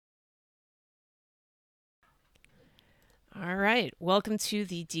All right. Welcome to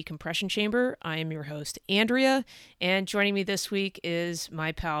the Decompression Chamber. I am your host, Andrea, and joining me this week is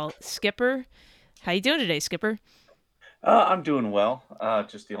my pal Skipper. How you doing today, Skipper? I'm doing well.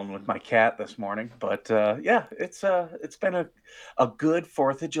 Just dealing with my cat this morning, but yeah, it's been a good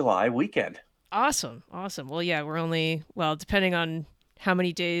Fourth of July weekend. Awesome. Awesome. Well, yeah, we're only, well, depending on how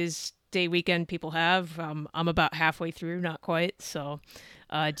many day weekend people have, I'm about halfway through, not quite. So,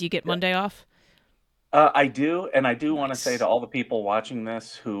 do you get Yeah. Monday off? I do, and I do want to say to Nice. all the people watching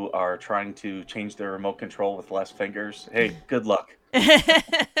this who are trying to change their remote control with less fingers, hey, good luck.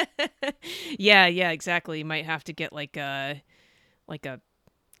 Yeah, exactly. You might have to get like a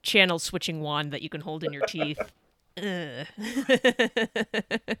channel switching wand that you can hold in your teeth. Ugh. I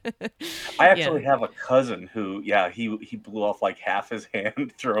Yeah. actually have a cousin who, yeah, he blew off like half his hand Oh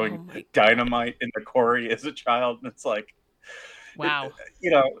throwing my god. dynamite in the quarry as a child, and it's like, it, Wow.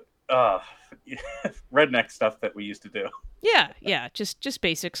 you know, uh, redneck stuff that we used to do. Yeah. Just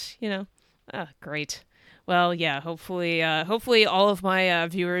basics. Great. Well, yeah. Hopefully, all of my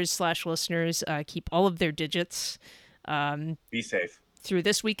viewers slash listeners keep all of their digits um, Be safe. through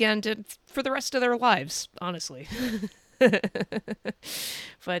this weekend and for the rest of their lives. Honestly.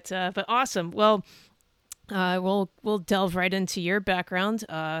 But awesome. Well, we'll delve right into your background.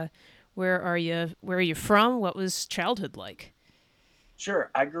 Where are you from? What was childhood like?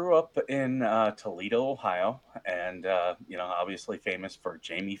 Sure. I grew up in Toledo, Ohio, and obviously famous for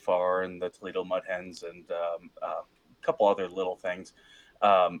Jamie Farr and the Toledo Mud Hens and a couple other little things.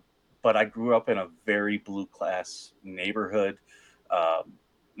 Um, but I grew up in a very blue class neighborhood. Um,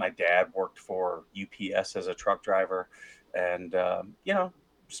 my dad worked for UPS as a truck driver, and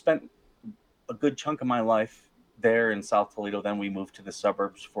spent a good chunk of my life there in South Toledo. Then we moved to the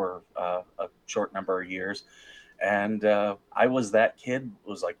suburbs for a short number of years, and I was that kid. It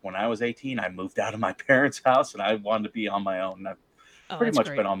was like when I was 18, I moved out of my parents' house and I wanted to be on my own. I've Oh, pretty that's much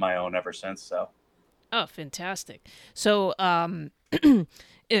been great. on my own ever since. So, Oh, fantastic. So,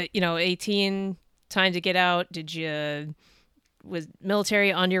 18, time to get out. Was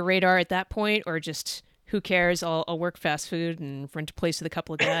military on your radar at that point, or just who cares? I'll work fast food and rent a place with a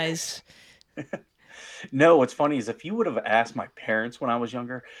couple of guys. no, what's funny is if you would have asked my parents when I was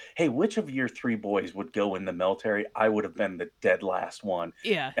younger, hey, which of your three boys would go in the military? I would have been the dead last one.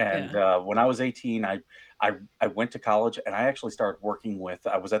 And Yeah. when I was 18, I went to college and I actually started working with,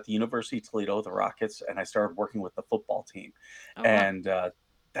 I was at the University of Toledo, the Rockets, and I started working with the football team. Oh wow. And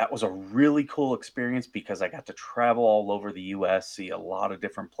that was a really cool experience because I got to travel all over the US, see a lot of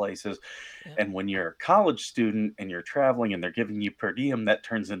different places. Yeah. And when you're a college student and you're traveling and they're giving you per diem, that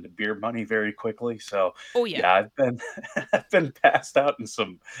turns into beer money very quickly. So, Oh yeah. yeah, I've been I've been passed out in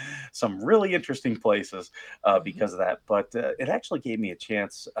some really interesting places Hmm. because of that. But it actually gave me a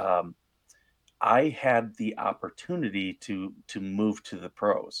chance. I had the opportunity to move to the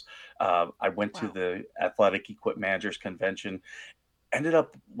pros. I went to Wow. the Athletic Equipment Managers Convention.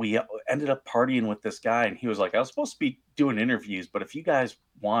 We ended up partying with this guy, and he was like, "I was supposed to be doing interviews, but if you guys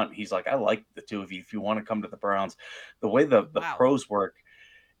want," he's like, "I like the two of you. If you want to come to the Browns, the way the Wow. pros work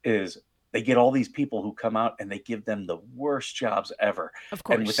is they get all these people who come out and they give them the worst jobs ever, Of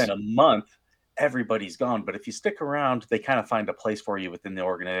and within course. a month." Everybody's gone, but if you stick around, they kind of find a place for you within the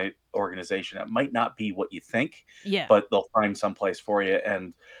organization. It might not be what you think, Yeah. but they'll find some place for you.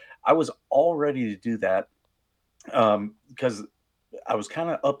 And I was all ready to do that because I was kind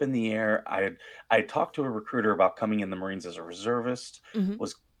of up in the air. I had talked to a recruiter about coming in the Marines as a reservist, Hmm.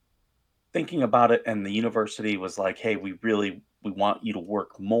 was thinking about it, and the university was like, "Hey, we want you to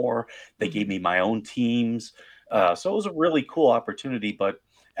work more." They gave Hmm. me my own teams, Wow. so it was a really cool opportunity. But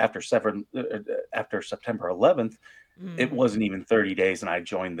after September 11th, it Mm. wasn't even 30 days, and I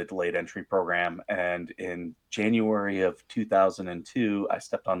joined the delayed entry program. And in January of 2002, I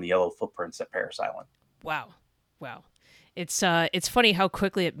stepped on the yellow footprints at Paris Island. Wow. Wow. It's funny how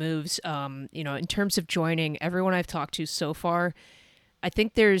quickly it moves. In terms of joining, everyone I've talked to so far, I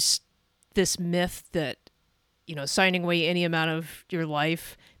think there's this myth that, signing away any amount of your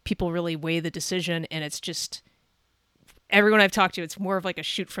life, people really weigh the decision, and it's just everyone I've talked to, it's more of like a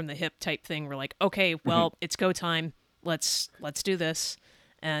shoot from the hip type thing. We're like, okay, well, it's go time. Let's do this.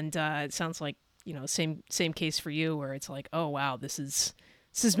 And it sounds like, same case for you, where it's like, oh wow, this is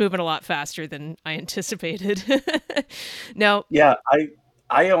moving a lot faster than I anticipated. Now, Yeah,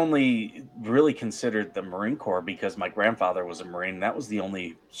 I only really considered the Marine Corps because my grandfather was a Marine. That was the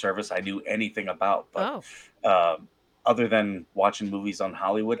only service I knew anything about. But oh, um, other than watching movies on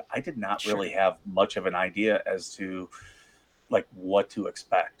Hollywood, I did not sure. really have much of an idea as to like what to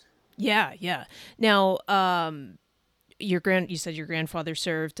expect. Yeah. Now, you said your grandfather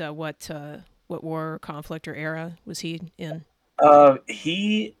served. What war, or conflict, or era was he in?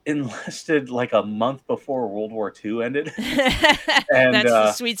 He enlisted like a month before World War II ended, and That's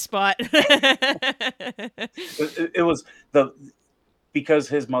the sweet spot. it was the because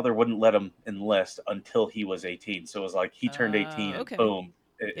his mother wouldn't let him enlist until he was 18. So it was like he turned 18 and Okay. boom,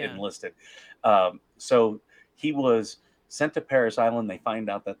 Yeah. enlisted. So he was sent to Paris Island. They find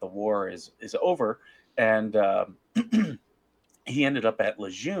out that the war is over, and he ended up at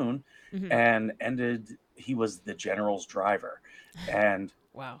Lejeune Hmm. and ended. He was the general's driver, and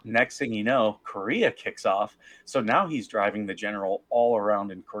Wow. next thing you know, Korea kicks off. So now he's driving the general all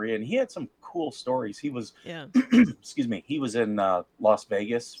around in Korea, and he had some cool stories. He was, Yeah. excuse me, he was in Las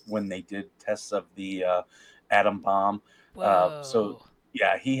Vegas when they did tests of the atom bomb. So Whoa.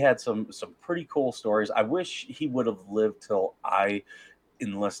 yeah, he had some pretty cool stories. I wish he would have lived till I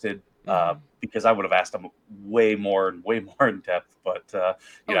enlisted, Hmm. because I would have asked him way more in depth. But Oh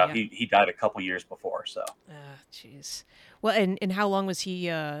yeah. he died a couple years before, so. Ah, jeez. Well, and how long was he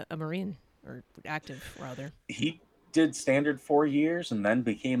a Marine or active rather? He did standard 4 years and then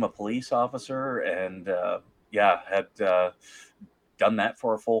became a police officer, and yeah, had done that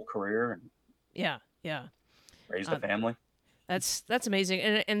for a full career and Yeah. Yeah. raised a Uh, family. that's amazing.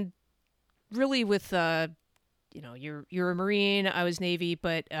 And really with you're a Marine, I was Navy,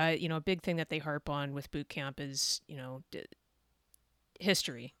 but a big thing that they harp on with boot camp is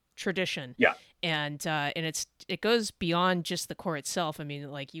history, tradition, Yeah, and it goes beyond just the Corps itself. I mean,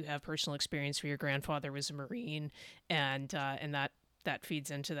 like you have personal experience where your grandfather was a Marine, and that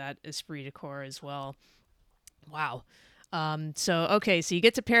feeds into that esprit de corps as well. Wow. So okay, so you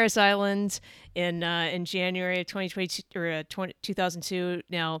get to Paris Island in January of 2022 or 2002.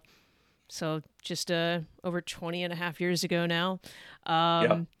 Now, so just over 20 and a half years ago now.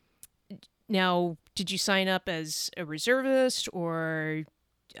 yep. Um, Now, did you sign up as a reservist or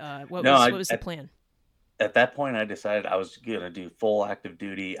No, what was the plan? at that point, I decided I was going to do full active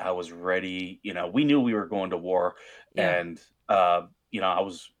duty. I was ready. We knew we were going to war, Yeah. and I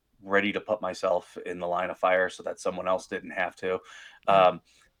was ready to put myself in the line of fire so that someone else didn't have to. Yeah. Um,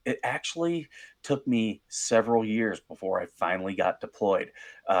 it actually took me several years before I finally got deployed.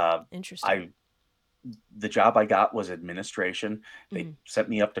 Uh, Interesting. I The job I got was administration. They Hmm. sent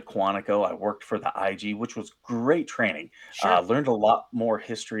me up to Quantico. I worked for the IG, which was great training. Sure. Learned a lot more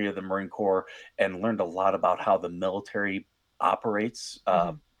history of the Marine Corps and learned a lot about how the military operates,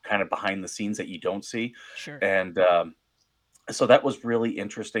 Hmm. kind of behind the scenes that you don't see. Sure. And so that was really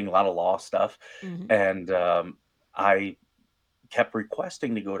interesting, a lot of law stuff. Hmm. And I kept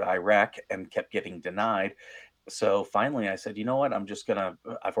requesting to go to Iraq and kept getting denied. So finally I said, you know what? I'm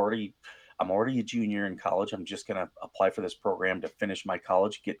already a junior in college. I'm just gonna apply for this program to finish my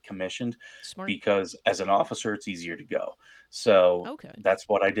college, get commissioned, Smart. because as an officer, it's easier to go. So Okay. that's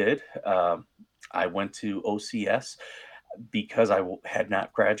what I did. I went to OCS because had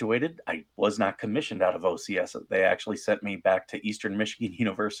not graduated. I was not commissioned out of OCS. They actually sent me back to Eastern Michigan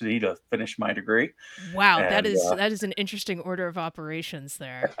University to finish my degree, Wow, and that is an interesting order of operations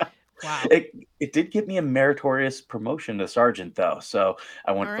there. Wow. it did get me a meritorious promotion to sergeant, though. So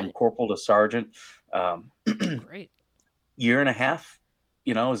I All went from right. corporal to sergeant. Um, Great. Year and a half,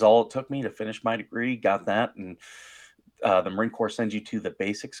 is all it took me to finish my degree. Got that, and the Marine Corps sends you to the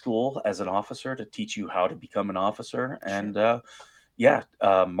basic school as an officer to teach you how to become an officer. Sure. And yeah,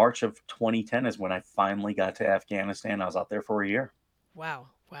 March of 2010 is when I finally got to Afghanistan. I was out there for a year. Wow.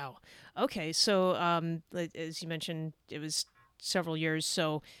 Wow. Okay. So, as you mentioned, it was several years.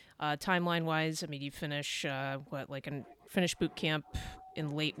 So, timeline wise, I mean, you finish finish boot camp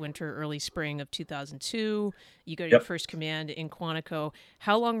in late winter, early spring of 2002. You go to your Yep. first command in Quantico.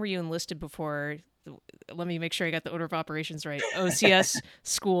 How long were you enlisted before? Let me make sure I got the order of operations right. OCS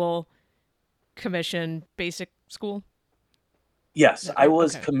school, commission, basic school. Is Yes, that I right?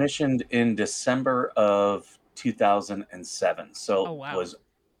 was Okay. commissioned in December of 2007. Oh So wow.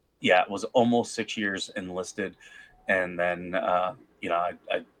 it was almost 6 years enlisted. And then, I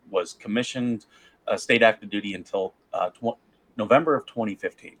was commissioned, state active duty until November of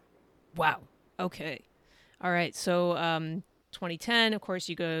 2015. Wow. Okay. All right. So, 2010, of course,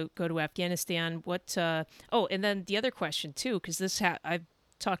 you go to Afghanistan. What? Oh, and then the other question too, because I've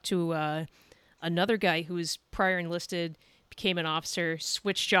talked to another guy who was prior enlisted, became an officer,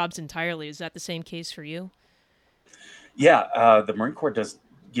 switched jobs entirely. Is that the same case for you? Yeah, the Marine Corps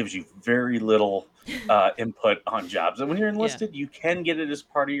gives you very little input on jobs. And when you're Yeah. enlisted, you can get it as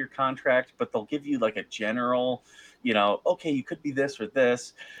part of your contract, but they'll give you like a general, okay, you could be this or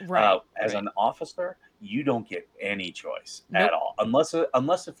this. Right. As Right. an officer, you don't get any choice at Nope. all,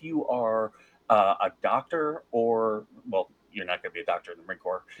 unless if you are a doctor, or well, you're not going to be a doctor in the Marine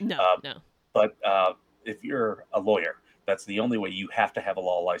Corps. No. Uh, No. But if you're a lawyer, that's the only way. You have to have a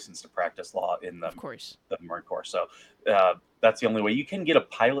law license to practice law in Of course. the Marine Corps. So that's the only way. You can get a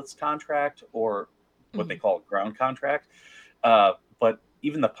pilot's contract or what they Hmm. call a ground contract. But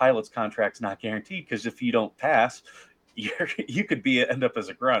even the pilot's contract's not guaranteed because if you don't pass, you could end up as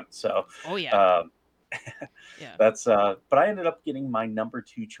a grunt. So Oh yeah. um, Yeah. but I ended up getting my number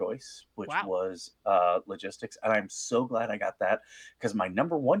two choice, which Wow. was logistics, and I'm so glad I got that because my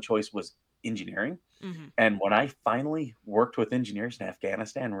number one choice was engineering. Hmm. And when I finally worked with engineers in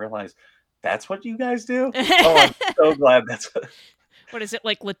Afghanistan and realized that's what you guys do, oh, I'm so glad that's What is it,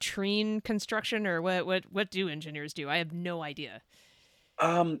 like latrine construction, or what do engineers do? I have no idea.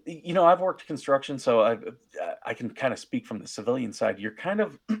 I've worked construction, so I can kind of speak from the civilian side. You're kind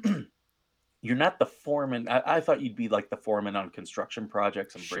of you're not the foreman. I thought you'd be like the foreman on construction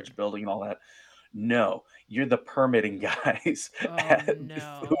projects and Sure. bridge building and all that. No, you're the permitting guys Oh who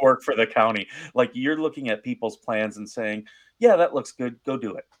no. work for the county. Like you're looking at people's plans and saying, "Yeah, that looks good. Go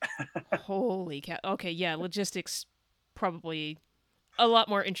do it." Holy cow. Okay, yeah, logistics probably a lot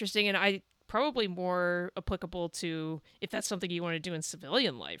more interesting, and I probably more applicable to if that's something you want to do in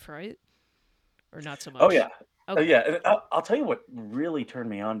civilian life, right? Or not so Oh yeah, much. Okay. yeah. And I'll tell you what really turned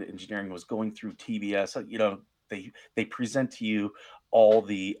me on to engineering was going through TBS. They present to you all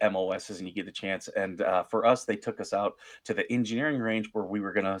the MOSs and you get a chance. And for us, they took us out to the engineering range where we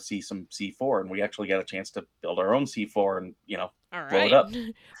were going to see some C4, and we actually got a chance to build our own C4 and All blow it right. up.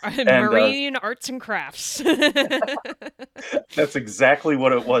 And Marine arts and crafts. that's exactly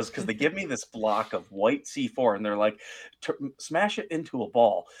what it was because they give me this block of white C4 and they're like, smash it into a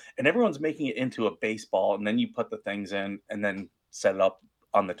ball. And everyone's making it into a baseball. And then you put the things in and then set it up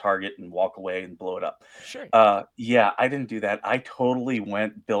on the target and walk away and blow it up. Sure. Yeah, I didn't do that. I totally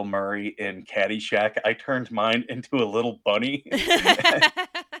went Bill Murray in Caddyshack. I turned mine into a little bunny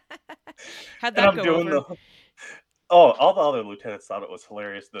How'd and that I'm go doing over? the Oh, all the other lieutenants thought it was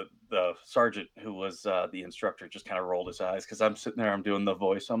hilarious. The sergeant who was the instructor just kind of rolled his eyes because I'm sitting there, I'm doing the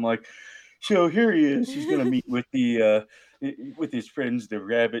voice. I'm like, so here he is. He's gonna meet with the with his friends, the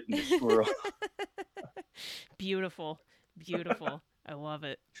rabbit and the squirrel. Beautiful. Beautiful. I love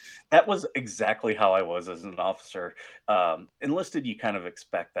it. That was exactly how I was as an officer. Enlisted, you kind of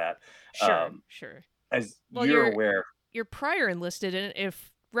expect that. Sure, Um, sure. as Well, you're aware, you're prior enlisted, and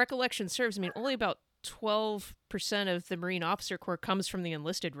if recollection serves, I mean, only about 12% of the Marine Officer Corps comes from the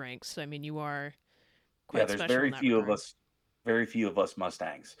enlisted ranks. I mean, you are yeah, quite there's special in that regard. very few of us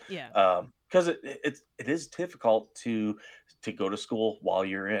Mustangs, Yeah. because it is difficult to go to school while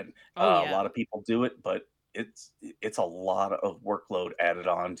you're in. Oh, A yeah. lot of people do it, but it's a lot of workload added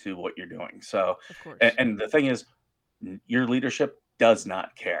on to what you're doing. So, Of course. and the thing is, your leadership does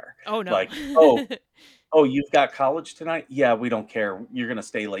not care. Oh, no. Like, oh, you've got college tonight? Yeah, we don't care. You're going to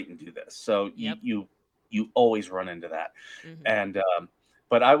stay late and do this. So Yep. you always run into that. Hmm. And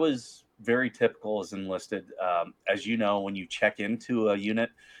but I was very typical as enlisted. As you know, when you check into a unit,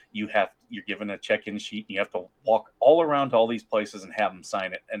 you're given a check-in sheet, and you have to walk all around to all these places and have them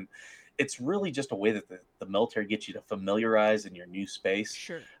sign it. And it's really just a way that the military gets you to familiarize in your new space.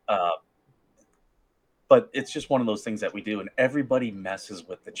 Sure. Uh, but it's just one of those things that we do, and everybody messes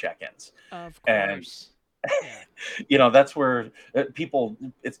with the check-ins. Of And course. Yeah. that's where people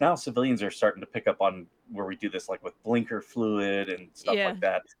it's now civilians are starting to pick up on where we do this, like with blinker fluid and stuff Yeah. like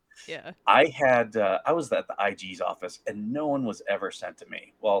that. Yeah. I was at the IG's office and no one was ever sent to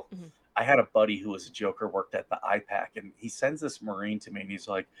me. Well, Hmm. I had a buddy who was a joker, worked at the IPAC, and he sends this Marine to me and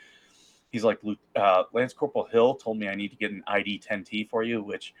Lance Corporal Hill told me I need to get an ID 10T for you,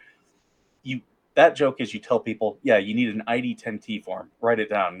 which you that joke is you tell people, yeah, you need an ID 10T form, write it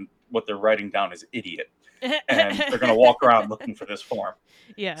down. What they're writing down is idiot, and they're going to walk around looking for this form.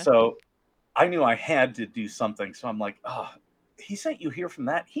 Yeah. So I knew I had to do something. So I'm like, oh, he sent you here from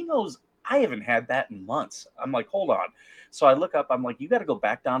that. He knows I haven't had that in months. I'm like, hold on. So I look up, I'm like, you got to go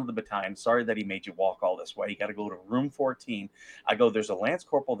back down to the battalion. Sorry that he made you walk all this way. You got to go to room 14. I go, there's a Lance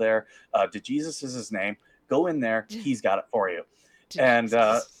Corporal there. DeJesus is his name. Go in there. He's got it for you. And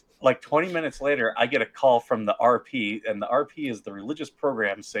Jesus. like 20 minutes later, I get a call from the RP, and the RP is the religious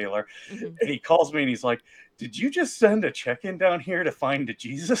program sailor. Hmm. And he calls me and he's like, did you just send a check-in down here to find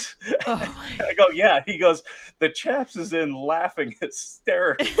Jesus? Oh. I go, yeah. He goes, the chaps is in laughing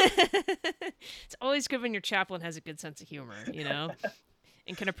hysterically. It's always good when your chaplain has a good sense of humor, and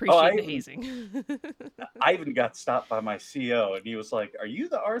can Oh, appreciate the hazing. I even got stopped by my CO, and he was like, are you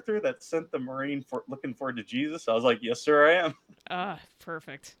the Arthur that sent the Marine for looking forward to Jesus? I was like, yes, sir, I am. Ah,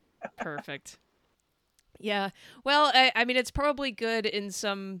 perfect. Perfect. Yeah. Well, I mean, it's probably good in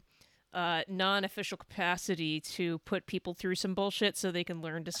some non-official capacity to put people through some bullshit so they can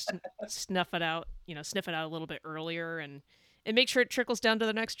learn to snuff it out, sniff it out a little bit earlier and make sure it trickles down to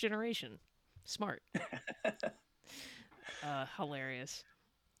the next generation. Smart. Hilarious.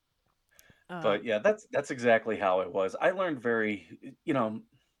 Uh, But yeah, that's exactly how it was. I learned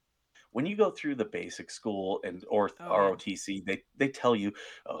when you go through the basic school and or oh yeah. ROTC, they tell you,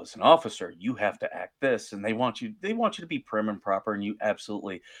 oh, as an officer, you have to act this, and they want you to be prim and proper, and you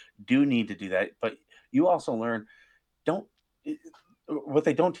absolutely do need to do that. But you also learn don't I what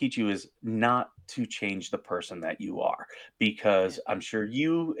they don't teach you is not to change the person that you are, Yeah. because I'm sure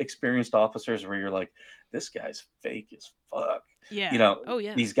you experienced officers where you're like, "This guy's fake as fuck." You Yeah. know, Oh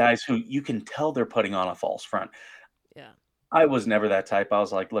yeah. these guys who you can tell they're putting on a false front. Yeah. I was never that type. I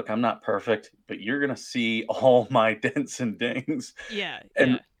was like, "Look, I'm not perfect, but you're gonna see all my dents and dings, Yeah.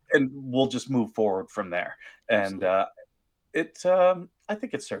 and Yeah. we'll just move forward from there." And, Absolutely. I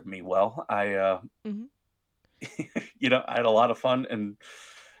think it served me well. Hmm. I had a lot of fun, and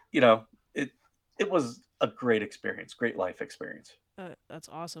you know, it it was a great experience, great life experience. That's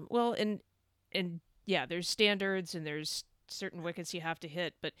awesome. Well, and yeah, there's standards and there's certain wickets you have to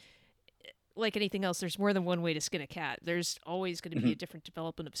hit, but like anything else, there's more than one way to skin a cat. There's always going to be a Mhm, different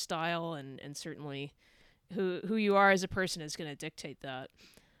development of style, and certainly who you are as a person is going to dictate that.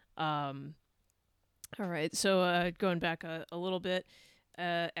 Um, all right, so going back a little bit,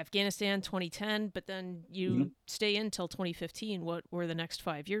 Afghanistan 2010, but then mhm. you stay in till 2015. What were the next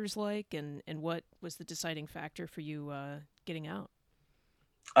 5 years like, and what was the deciding factor for you getting out?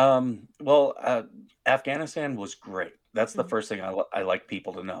 Well, Afghanistan was great. That's the Hmm. first thing I like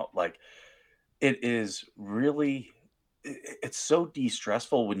people to know. Like, it is really it's so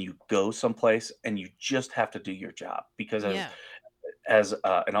de-stressful when you go someplace and you just have to do your job, because Yeah.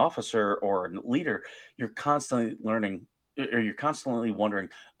 an officer or a leader, you're constantly learning, or you're constantly wondering,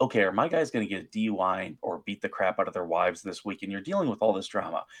 okay, are my guys going to get a DUI or beat the crap out of their wives this week? And you're dealing with all this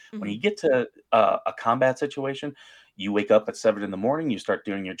drama. When Hmm. you get to a combat situation, you wake up at 7 in the morning, you start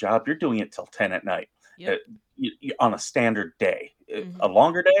doing your job, you're doing it till 10 at night. Yep. On a standard day. A Hmm.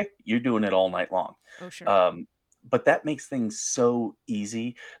 longer day, you're doing it all night long. Oh sure. Um, but that makes things so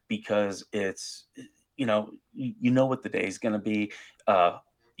easy, because you know what the day's going to be. uh,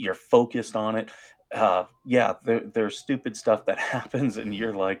 you're focused on it. Yeah, there's stupid stuff that happens, and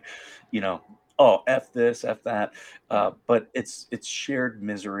you're like, you know, oh, f this, f that. Yeah. But it's shared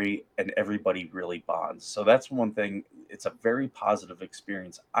misery, and everybody really bonds. So that's one thing. It's a very positive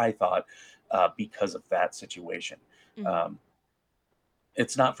experience, I thought, because of that situation. Hmm. Um,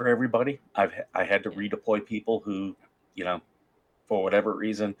 it's not for everybody. I had to Yeah. redeploy people who, you know, for whatever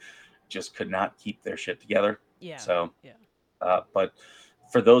reason, just could not keep their shit together. Yeah. So, Yeah. but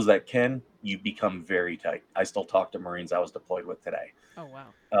for those that can, you become very tight. I still talk to Marines I was deployed with today. Oh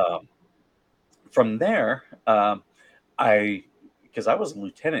wow. Um, from there, I because I was a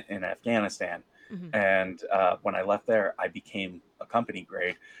lieutenant in Afghanistan, Hmm. and when I left there, I became a company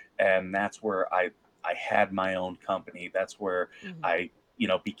grade, and that's where I had my own company. That's where Hmm. I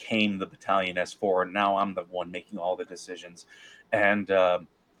became the battalion S4, and now I'm the one making all the decisions, and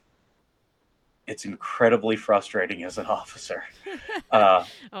it's incredibly frustrating as an officer. Uh,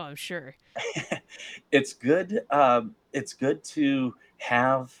 Oh, I'm sure. it's good. It's good to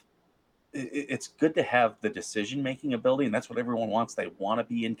have. It's good to have the decision making ability, and that's what everyone wants. They want to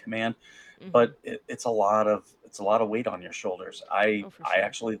be in command, Hmm. but it's a lot of weight on your shoulders. I Oh, for I sure.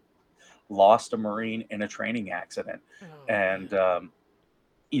 actually lost a Marine in a training accident, Oh and man.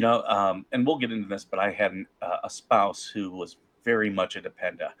 and we'll get into this, but I had a spouse who was very much a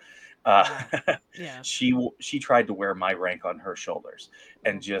dependa. Uh, Wow. Yeah. she tried to wear my rank on her shoulders,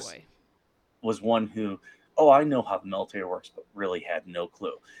 and Oh just boy. was one who, oh, I know how the military works, but really had no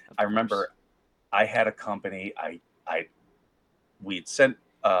clue. Of I course. remember I had a company. I we had sent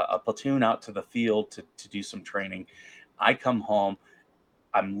a platoon out to the field to do some training. I come home.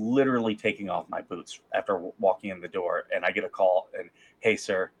 I'm literally taking off my boots after walking in the door, and I get a call. And hey,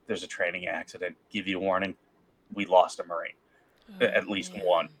 sir, there's a training accident. Give you a warning. We lost a Marine, Oh at least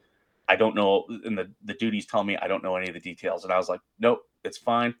one. man. I don't know, and the duties tell me I don't know any of the details. And I was like, nope, it's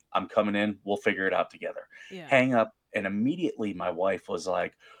fine. I'm coming in. We'll figure it out together. Yeah. Hang up. And immediately my wife was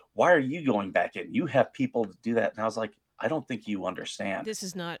like, why are you going back in? You have people to do that. And I was like, I don't think you understand. This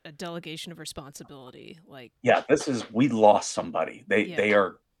is not a delegation of responsibility. Like, Yeah, we lost somebody. They yeah.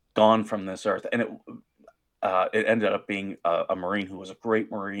 are gone from this earth. And it ended up being a Marine who was a great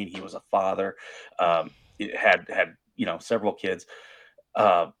Marine. He was a father. It had several kids.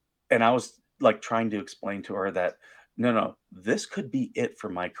 Uh, and I was like trying to explain to her that no, no, this could be it for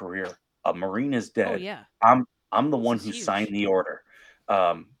my career. A Marine is Oh dead. yeah. I'm the This one is who signed huge. the order.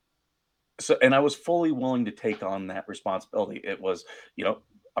 Um, So, and I was fully willing to take on that responsibility. It was, you know,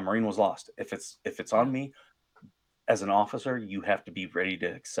 a Marine was lost. If it's on Yeah. me as an officer, you have to be ready to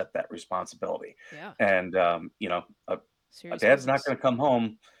accept that responsibility. Yeah. And a Serious dad's not business. going to come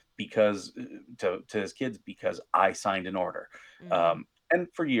home because to his kids because I signed an order. Mm-hmm. And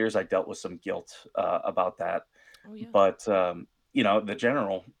for years, I dealt with some guilt about that. Oh yeah. But the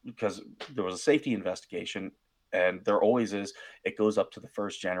general, because there was a safety investigation, and there always is, it goes up to the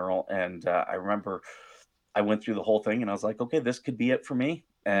first general. And I remember I went through the whole thing, and I was like, okay, this could be it for me.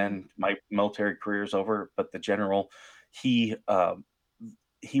 Mm-hmm. And my military career is over. But the general, he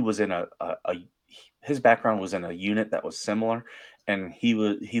he was in a his background was in a unit that was similar, and he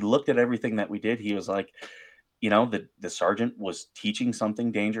looked at everything that we did. He was like, the sergeant was teaching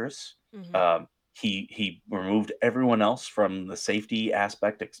something dangerous. Mm-hmm. He removed everyone else from the safety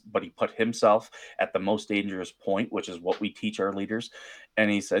aspect, but he put himself at the most dangerous point, which is what we teach our leaders. And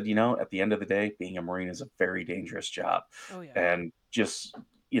he said, at the end of the day, being a Marine is a very dangerous job, Oh yeah. and just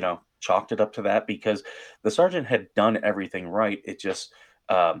chalked it up to that because the sergeant had done everything right. It just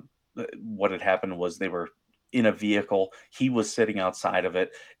what had happened was they were in a vehicle. He was sitting outside of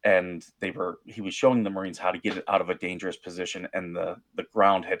it, and he was showing the Marines how to get it out of a dangerous position, and the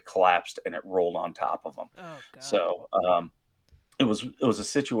ground had collapsed and it rolled on top of them. Oh God. So it was a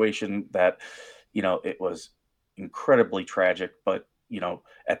situation that it was incredibly tragic, but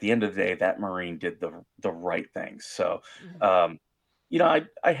at the end of the day, that Marine did the right things. So Mm-hmm. um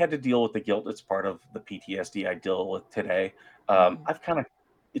I had to deal with the guilt. It's part of the PTSD I deal with today. Mm-hmm. I've kind of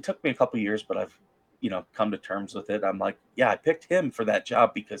It took me a couple years, but I've come to terms with it. I'm like, yeah, I picked him for that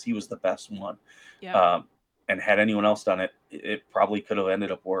job because he was the best one. Yeah. um, and had anyone else done it, it probably could have ended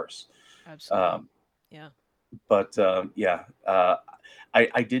up worse. Absolutely. um, Yeah. but yeah,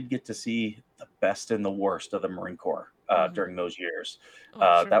 I did get to see the best and the worst of the Marine Corps Mm-hmm. during those years. Oh,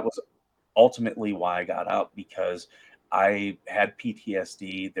 I'm That sure. was ultimately why I got out, because I had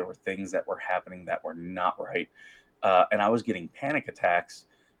PTSD. There were things that were happening that were not right, and I was getting panic attacks,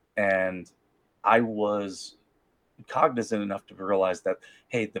 and I was cognizant enough to realize that,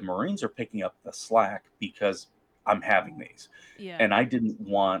 hey, the Marines are picking up the slack because I'm having these, Yeah. and uh, I didn't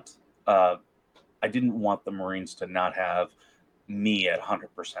want the Marines to not have me at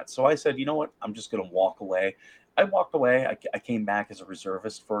 100%. So I said, you know what? I'm just going to walk away. I walked away. I came back as a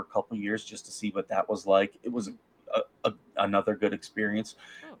reservist for a couple years just to see what that was like. It was Mm-hmm. another good experience.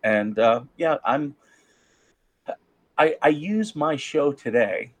 Oh, cool. And yeah, I use my show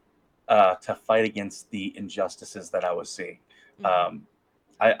today to fight against the injustices that I was seeing. Mm-hmm. Um,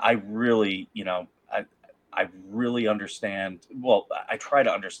 I really, I really understand. Well, I try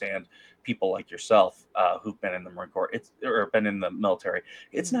to understand people like yourself who've been in the Marine Corps. Or been in the military.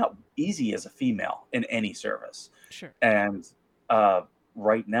 It's Mm-hmm. not easy as a female in any service. Sure. And uh,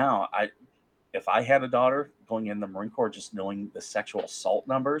 right now, if I had a daughter going in the Marine Corps, just knowing the sexual assault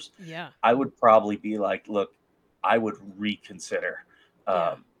numbers, Yeah. I would probably be like, look, I would reconsider. Yeah.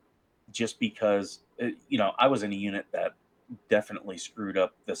 Um, just because I was in a unit that definitely screwed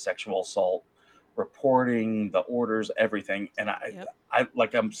up the sexual assault reporting, the orders, everything. And Yep.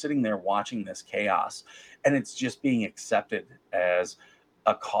 I'm sitting there watching this chaos, and it's just being accepted as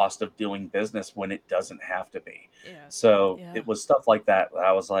a cost of doing business when it doesn't have to be. Yeah. So Yeah. it was stuff like that that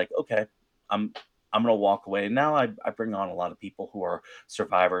I was like, okay, i'm I'm gonna walk away. Now I bring on a lot of people who are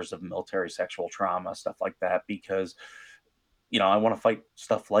survivors of military sexual trauma, stuff like that, because I want to fight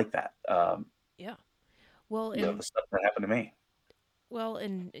stuff like that. Yeah. Well, The and stuff that happened to me.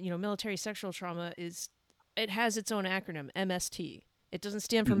 military sexual trauma it has its own acronym, MST. It doesn't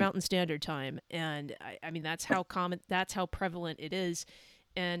stand for Mhm. Mountain Standard Time, and I mean that's how common, that's how prevalent it is.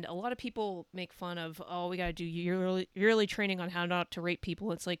 And a lot of people make fun of, oh, we got to do yearly training on how not to rape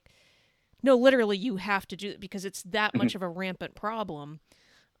people. It's like, no, literally, you have to do it because it's that Mhm. much of a rampant problem.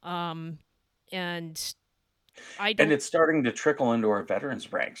 Um, and I And don't. it's starting to trickle into our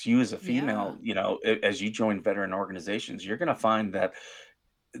veterans ranks. You as a Yeah. female, as you join veteran organizations, you're going to find that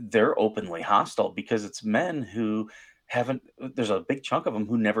they're openly hostile because it's men who haven't. There's a big chunk of them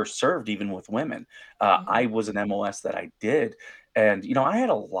who never served, even with women. Mm-hmm. I was an MOS that I did, and I had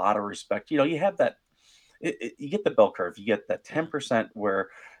a lot of respect. You have that. You get the bell curve. You get that Yeah. 10% where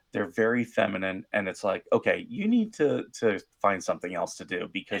they're very feminine, and it's like, okay, you need to find something else to do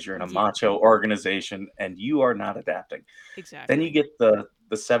because you're in a Yeah. macho organization and you are not adapting. Then you Exactly. get the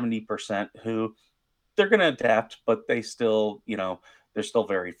 70% who they're going to adapt, but they're still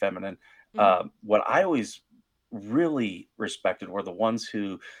very feminine. Mm-hmm. What I always really respected were the ones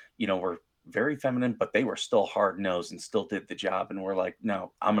who were very feminine, but they were still hard nosed and still did the job, and were like,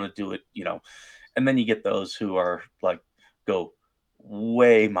 no, I'm going Right. to do it. And then you get those who are like, go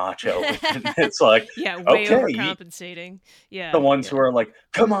way macho. And it's like, Yeah, way okay, overcompensating. the Yeah, ones who yeah. are like,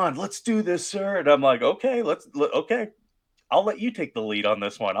 "Come on, let's do this, sir." And I'm like, "Okay, okay. I'll let you take the lead on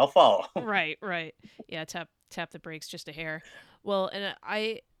this one. I'll follow." Right, right. Yeah, tap the brakes just a hair. Well, and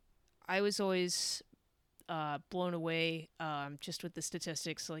I was always blown away just with the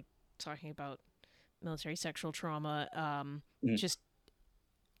statistics, like talking about military sexual trauma. Mhm, Just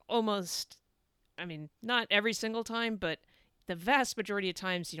almost, I mean, not every single time, but the vast majority of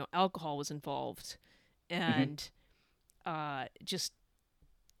times, alcohol was involved, mhm. and just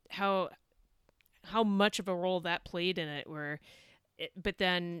how much of a role that played in it. But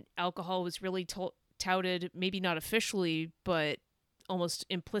then alcohol was really touted, maybe not officially, but almost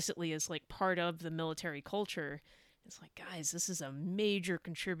implicitly as like part of the military culture. It's like, guys, this is a major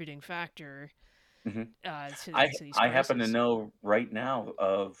contributing factor Mhm. to I these I happen to crises. know right now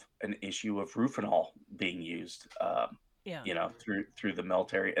of an issue of Rufinol being used, Yeah. through the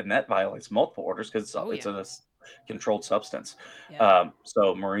military, and that violates multiple orders because Oh it's yeah. a controlled substance. Yeah.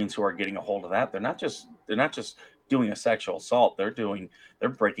 So Marines who are getting a hold of that, they're not just doing a sexual assault. They're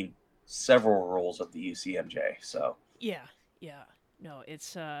breaking several rules of the UCMJ. So Yeah. Yeah. No,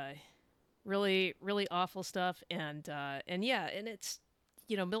 it's really really awful stuff, and yeah, and it's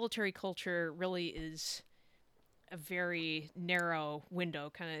military culture really is a very narrow window,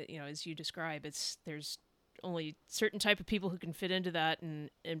 kind of, as you describe. There's only certain type of people who can fit into that,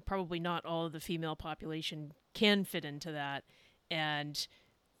 and probably not all of the female population can fit into that. And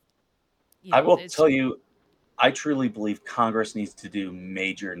I will it's tell you, I truly believe Congress needs to do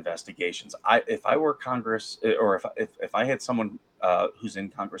major investigations. If I were Congress, or if I had someone who's in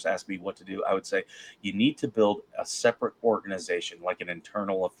Congress ask me what to do, I would say you need to build a separate organization, like an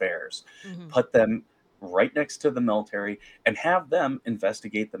internal affairs, hmm put them right next to the military, and have them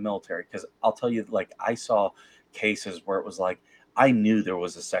investigate the military. Because I'll tell you, like I saw cases where it was like I knew there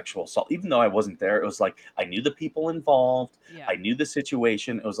was a sexual assault, even though I wasn't there. It was like I knew the people involved, yeah, I knew the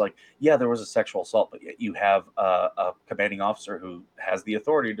situation. It was like, yeah, there was a sexual assault, but yet you have a commanding officer who has the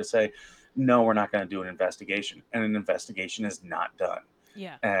authority to say, no, we're not going to do an investigation. And an investigation is not done.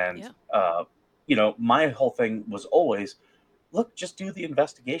 yeah, And, yeah, my whole thing was always, look, just do the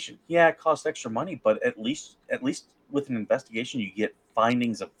investigation. Yeah, it costs extra money, but at least with an investigation, you get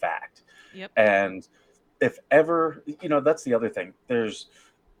findings of fact. yep, And if ever, that's the other thing.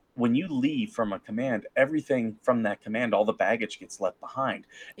 When you leave from a command, everything from that command, all the baggage gets left behind.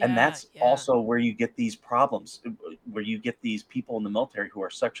 And yeah, that's yeah, also where you get these problems, where you get these people in the military who are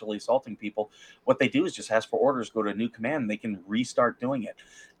sexually assaulting people. What they do is just ask for orders, go to a new command, and they can restart doing it.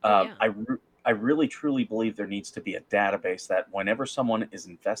 oh yeah, I really truly believe there needs to be a database that whenever someone is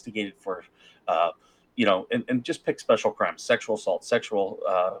investigated for, uh, and just pick special crimes, sexual assault, sexual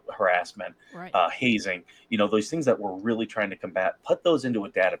harassment, right, hazing, those things that we're really trying to combat, put those into a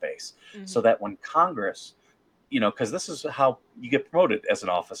database so hmm that when Congress, because this is how you get promoted as an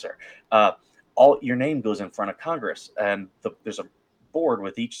officer, uh, all your name goes in front of Congress, and there's a board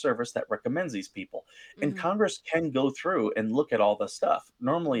with each service that recommends these people, and hmm Congress can go through and look at all this stuff.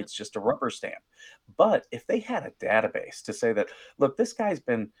 Normally, yep, it's just a rubber stamp, but if they had a database to say that, look, this guy's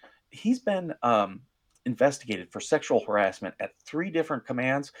been, he's been investigated for sexual harassment at 3 different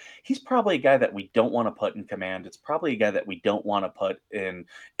commands. He's probably a guy that we don't want to put in command. It's probably a guy that we don't want to put in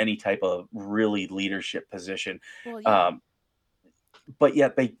any type of really leadership position. well, yeah, Um, but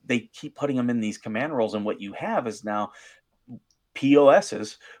yet they keep putting them in these command roles, and what you have is now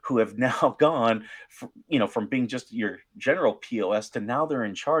POSs who have now gone, from being just your general POS to now they're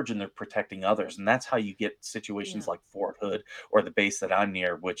in charge and they're protecting others, and that's how you get situations yeah, like Fort Hood or the base that I'm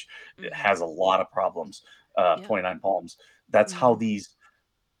near, which hmm has a lot of problems. yeah, 29 Palms. That's how hmm these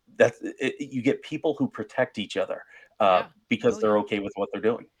That's you get people who protect each other, yeah, because oh they're yeah. okay with what they're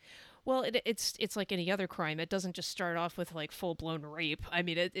doing. Well, it's like any other crime. It doesn't just start off with like full blown rape. I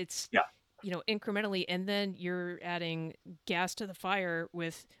mean, it's Yeah. incrementally, and then you're adding gas to the fire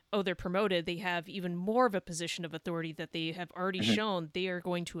with, oh, they're promoted. They have even more of a position of authority that they have already Mhm. shown they are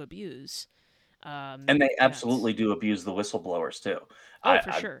going to abuse. And they Yeah, it's absolutely do abuse the whistleblowers too. oh I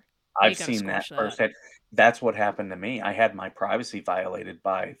for I've sure. They I've gotta seen that squash that. firsthand. That's what happened to me. I had my privacy violated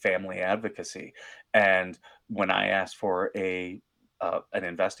by family advocacy, and when I asked for an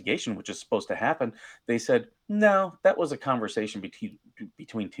investigation, which is supposed to happen, they said, "No, that was a conversation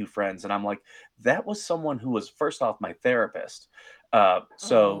between 2 friends." And I'm like, "That was someone who was, first off, my therapist."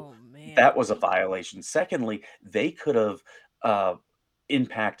 So Oh that man. was a violation. Secondly, they could have, uh,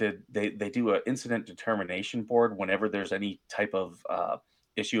 impacted, they do a incident determination board whenever there's any type of,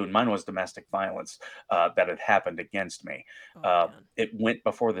 issue, and mine was domestic violence that had happened against me. Oh man. It went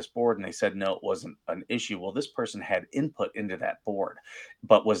before this board, and they said no, it wasn't an issue. Well, this person had input into that board,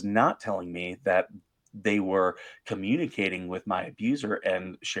 but was not telling me that they were communicating with my abuser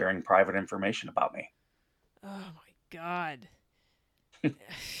and sharing private information about me. Oh my god.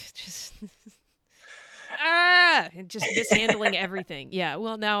 Just and just mishandling everything. Yeah.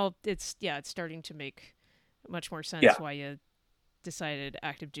 Well, now it's starting to make much more Yeah. sense why you decided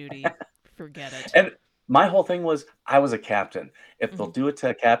active duty. Forget it. And my whole thing was I was a captain. If they'll Hmm. do it to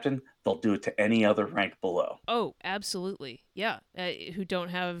a captain, they'll do it to any other rank below. Oh, absolutely. Yeah. Who don't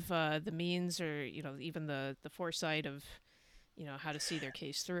have the means or even the foresight of how to see their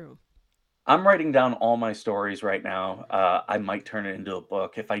case through. I'm writing down all my stories right now. I might turn it into a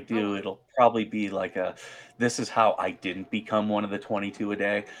book. If I Oh do, wow. it'll probably be like a this is how I didn't become one of the 22 a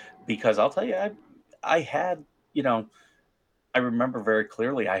day. Because I'll tell you, I had, you know, I remember very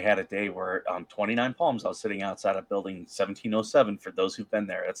clearly I had a day where on 29 Palms, I was sitting outside of building 1707 for those who've been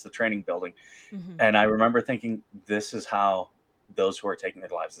there. That's the training building. Hmm. And I remember thinking, this is how those who are taking their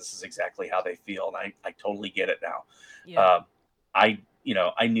lives, this is exactly how they feel. And I totally get it now. Yeah. Uh,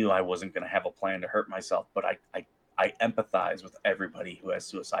 I knew I wasn't going to have a plan to hurt myself, but I empathize with everybody who has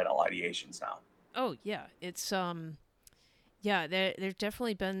suicidal ideations now. Oh yeah. It's. Yeah. There's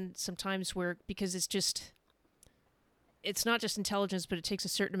definitely been some times where because it's not just intelligence, but it takes a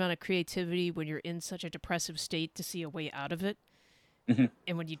certain amount of creativity when you're in such a depressive state to see a way out of it. Mhm.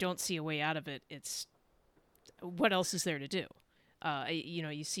 And when you don't see a way out of it, it's what else is there to do?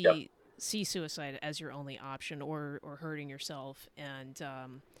 You Yep. see suicide as your only option, or hurting yourself, and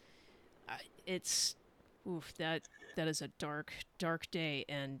it's oof that is a dark day,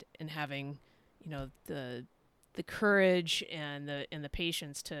 and having the courage and the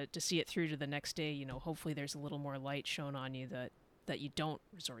patience to see it through to the next day. Hopefully there's a little more light shown on you that you don't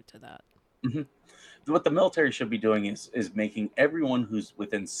resort to that. Mhm. What the military should be doing is making everyone who's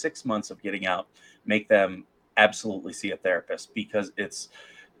within 6 months of getting out make them absolutely see a therapist because it's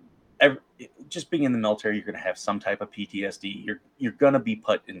ev just being in the military, you're gonna have some type of PTSD. You're gonna be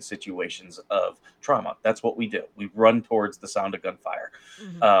put in situations of trauma. That's what we do. We run towards the sound of gunfire.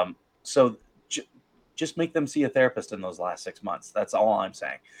 Hmm. So ju just make them see a therapist in those last 6 months. That's all I'm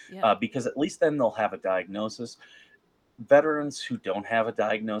saying, Yeah. because at least then they'll have a diagnosis. Veterans who don't have a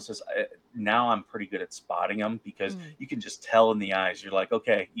diagnosis, now I'm pretty good at spotting them because Mm. you can just tell in the eyes. You're like,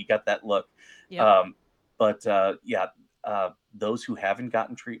 okay, you got that look. Yep. Um, but yeah, those who haven't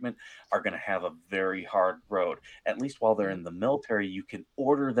gotten treatment are going to have a very hard road. At least while they're Yep. in the military, you can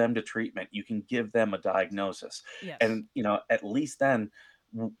order them to treatment. You can give them a diagnosis, Yes. and at least then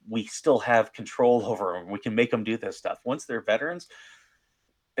we still have control over them. We can make them do this stuff. Once they're veterans,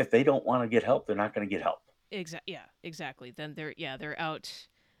 if they don't want to get help, they're not going to get help. Yeah, exactly. Then they're out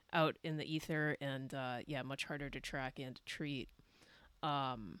in the ether, and yeah, much harder to track and to treat.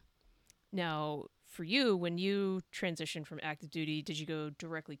 Um, Now, for you, when you transitioned from active duty, did you go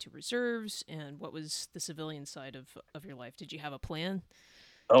directly to reserves, and what was the civilian side of your life? Did you have a plan?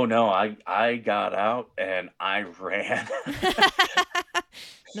 Oh, no, I got out and I ran.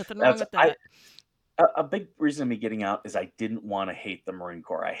 Nothing wrong That's with I that. a big reason of me getting out is I didn't wanna hate the Marine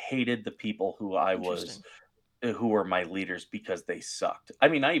Corps. I hated the people Interesting. who were my leaders because they sucked. I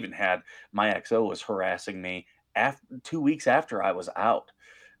mean, I even had my XO was harassing me 2 weeks after I was out.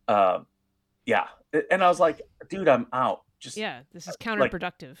 Uh, yeah, and I was like, "Dude, I'm out." Just, Yeah, this is like,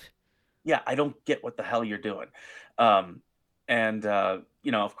 counterproductive. yeah, I don't get what the hell you're doing. Um, and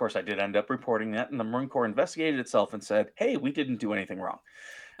of course, I did end up reporting that, and the Marine Corps investigated itself and said, "Hey, we didn't do anything wrong."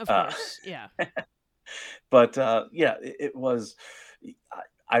 Of Uh, course, yeah. but yeah, it was. I,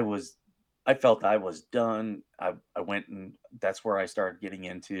 I was. I felt I was done. I went and that's where I started getting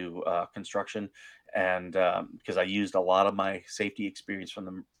into construction, and because I used a lot of my safety experience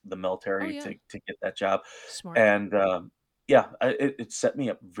from the Oh military yeah, to get that job, smart. and yeah, it set me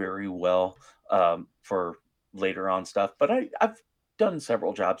up very well for later on stuff. But I've done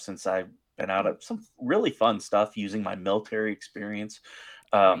several jobs since I've been out Mm, of some really fun stuff using my military experience.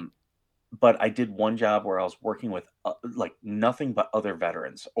 great. Um, but I did one job where I was working with, like, nothing but other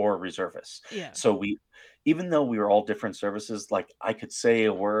veterans or reservists. Yeah, So even though we were all different services, like, I could say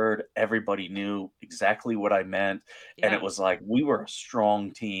a word, everybody knew exactly what I meant, and it yeah. was like we were a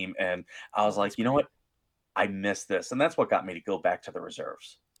strong team, and I was Oh, that's like, "You know great. what? I miss this," and that's what got me to go back to the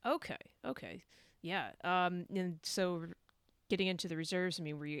reserves. Okay, okay. Yeah. And so getting into the reserves, I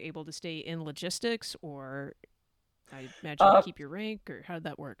mean, were you able to stay in logistics, or I imagine Uh, keep your rank, or how did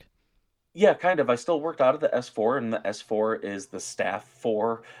that work? yeah, kind of. I still worked out of the S4, and the S4 is the staff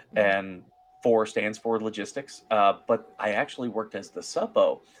 4, Hmm. and 4 stands for logistics, but I actually worked as the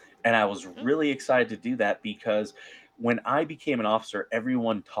suppo, and I was Oh, really excited to do that because when I became an officer,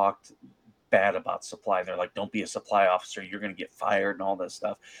 everyone talked bad about supply. They're like, "Don't be a supply officer. You're going to get fired," and all this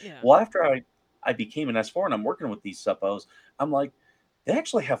stuff. yeah, Well, after I became an S4 and I'm working with these suppos, I'm like, they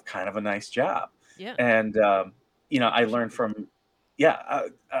actually have kind of a nice job, yeah, and I for learned sure. from yeah,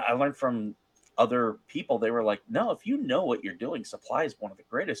 I learned from other people. They were like, "No, if you know what you're doing, supply is one of the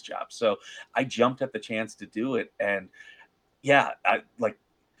greatest jobs." So I jumped at the chance to do it, and yeah, I like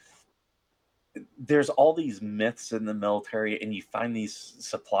there's all these myths in the military, and you find these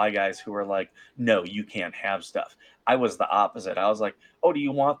supply guys who are like, "No, you can't have stuff." I was the opposite. I was like, "Oh, do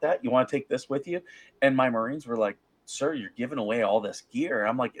you want that? You want to take this with you?" And my Marines were like, "Sir, you're giving away all this gear."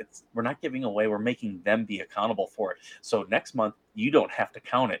 I'm like, "It's we're not giving away. We're making them be accountable for it. So next month you don't have to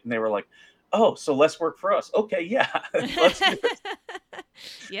count it." And they were like, "Oh, so less work for us." Okay, yeah, let's do it.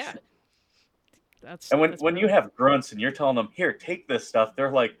 Yeah, that's And when that's when you brilliant. have grunts and you're telling them, "Here, take this stuff,"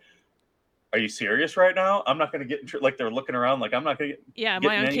 they're like, "Are you serious right now? I'm not gonna get in like, they're looking around like, "I'm not gonna Yeah, am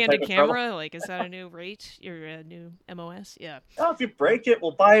get I in on any type candid of trouble." camera? Like, is that a new rate? Your new MOS? Yeah. "Oh, if you Oh, break it,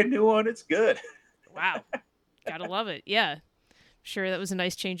 we'll buy a new one, it's good." wow. Gotta love it. Yeah. Sure, that was a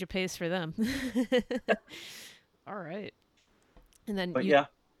nice change of pace for them. All right. And then But yeah,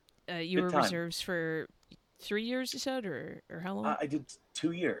 you good were time. reserves for 3 years, you said, or how long? I did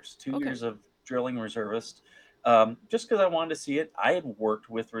 2 years, 2 Okay. years of drilling reservist, just because I wanted to see it. I had worked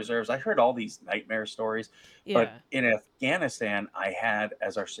with reserves. I heard all these nightmare stories, but Yeah. in Afghanistan, I had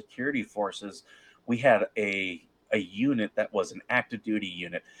as our security forces, we had a unit that was an active duty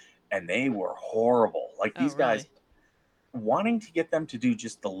unit, and they were horrible. Like, Oh, these guys, really? wanting to get them to do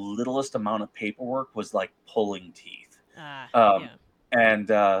just the littlest amount of paperwork was like pulling teeth. Ah, Um, yeah.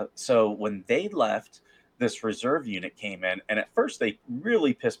 and so when they left, this reserve unit came in, and at first they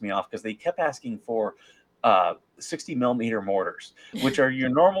really pissed me off because they kept asking for 60 millimeter mortars, which are your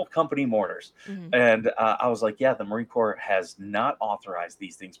normal company mortars. Hmm. And I was like, yeah, the Marine Corps has not authorized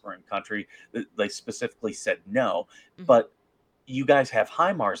these things for in country. They specifically said no, Hmm. but you guys have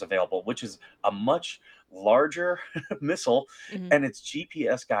HIMARS available, which is a much larger missile, Hmm. and it's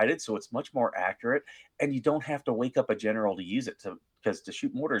GPS guided, so it's much more accurate. And you don't have to wake up a general to use it to because to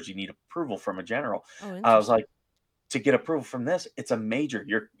shoot mortars, you need approval from a general. Oh, I was interesting. like, to get approval from this, it's a major.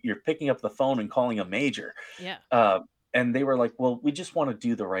 You're picking up the phone and calling a major. Yeah. Uh, and they were like, "Well, we just want to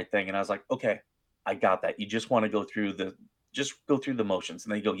do the right thing." And I was like, "Okay, I got that. You just want to go through the motions."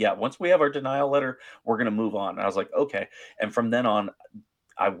 And they go, "Yeah, once we have our denial letter, we're going to move on." And I was like, "Okay." And from then on,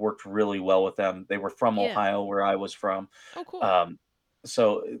 I worked really well with them. They were from Yeah. Ohio, where I was from. Oh, cool. Um,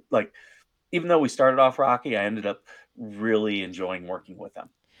 so, like, even though we started off rocky, I ended up really enjoying working with them.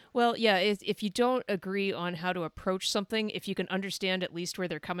 Well, yeah, if you don't agree on how to approach something, if you can understand at least where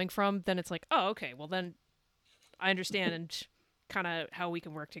they're coming from, then it's like, oh, okay, well then I understand and kind of how we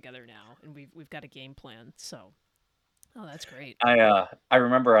can work together now, and we've got a game plan. So, oh, that's great. I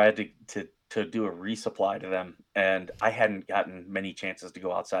remember I had to do a resupply to them, and I hadn't gotten many chances to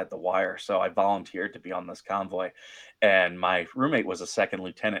go outside the wire, so I volunteered to be on this convoy. And my roommate was a second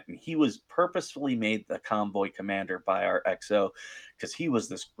lieutenant, and he was purposefully made the convoy commander by our XO because he was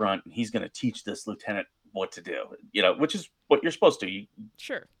this grunt, and he's going to teach this lieutenant what to do. Which is what you're supposed to. You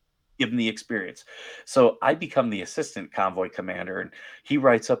Sure. give him the experience. So I become the assistant convoy commander, and he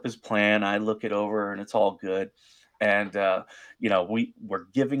writes up his plan. I look it over, and it's all good. And we were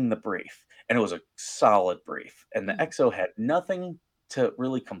giving the brief, and it was a solid brief. And the Hmm. XO had nothing to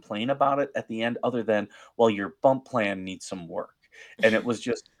really complain about it at the end, other than, well, your bump plan needs some work. And it was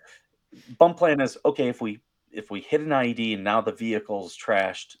just bump plan is okay if we hit an IED and now the vehicle's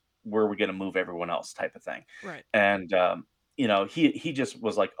trashed, where are we going to move everyone else type of thing. Right. And he just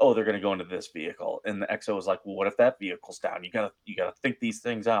was like, oh, they're going to go into this vehicle, and the XO was like, well, what if that vehicle's down? You gotta think these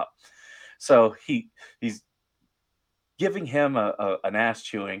things out. So he's giving him an ass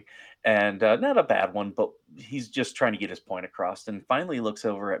chewing, and not a bad one, but he's just trying to get his point across. And finally he looks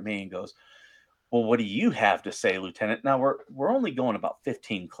over at me and goes, well, what do you have to say, Lieutenant? Now we're only going about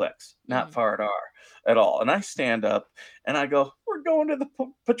 15 clicks, not Hmm. far at all. And I stand up and I go, "We're going to the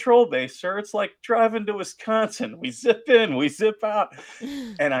patrol base, sir. It's like driving to Wisconsin. We zip in, we zip out."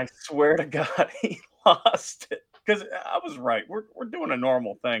 And I swear to God, he lost it because I was right. We're doing a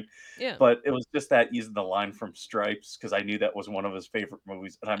normal thing, Yeah. but it was just that using the line from Stripes because I knew that was one of his favorite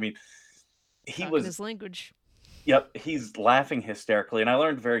movies. And I mean, he Talking was his language. Yep, he's laughing hysterically, and I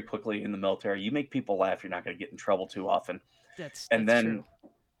learned very quickly in the military, you make people laugh, you're not gonna get in trouble too often. And That's then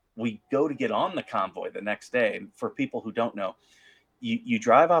true. we go to get on the convoy the next day, and for people who don't know, you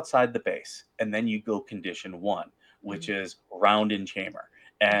drive outside the base, and then you go condition 1, Hmm. which is round in chamber,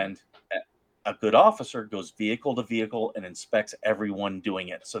 Hmm. and a good officer goes vehicle to vehicle and inspects everyone doing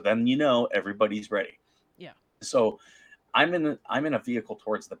it. So then everybody's ready. Yeah. So I'm in a vehicle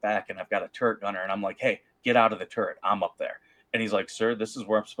towards the back, and I've got a turret gunner, and I'm like, "Hey, get out of the turret. I'm up there." And he's like, "Sir, this is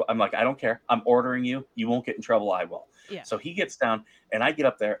where I'm like, "I don't care. I'm ordering you. You won't get in trouble. I will." Yeah. So he gets down, and I get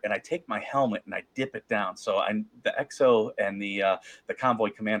up there, and I take my helmet and I dip it down. So I'm the XO and the convoy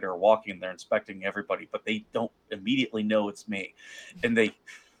commander are walking. They're inspecting everybody, but they don't immediately know it's me, and they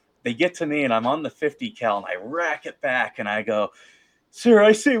get to me, and I'm on the 50 cal, and I rack it back, and I go, "Sir,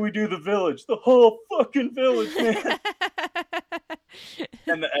 I say we do the village, the whole fucking village, man."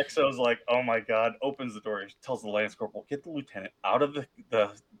 And the XO's like, "Oh my god!" Opens the door, tells the lance corporal, "Get the lieutenant out of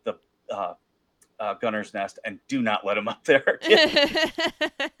the uh, gunner's nest, and do not let him up there."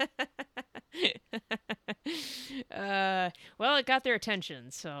 Well, it got their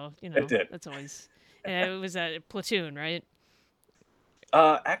attention, so It did. that's always. It was a platoon, right?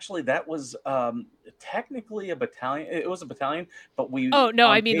 Actually, that was technically a battalion. It was a battalion, but we Oh no,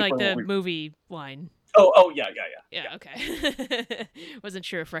 I on mean like paper the we. movie line. Oh yeah, yeah, yeah, Yeah, yeah. okay. Wasn't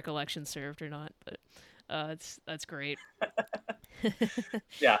sure if recollection served or not, but that's great.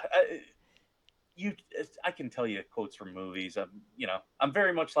 Yeah. I can tell you quotes from movies. I'm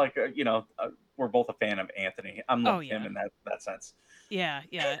very much like we're both a fan of Anthony. I'm Oh like him yeah, in that sense. yeah,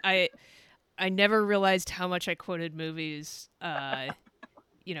 yeah. I never realized how much I quoted movies.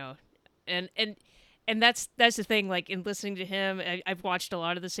 You know, and and and that's the thing. Like in listening to him, I've watched a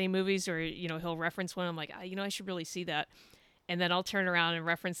lot of the same movies, or he'll reference one. I'm like, I should really see that. And then I'll turn around and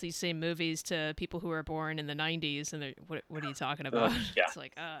reference these same movies to people who were born in the '90s, and they're, what are you talking They're about? like, yeah, It's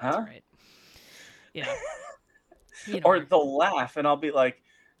like, that's huh? right. Yeah, Or or they'll laugh, and I'll be like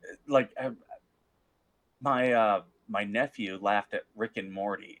my nephew laughed at Rick and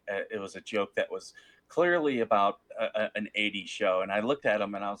Morty. It was a joke that was clearly about an '80s show, and I looked at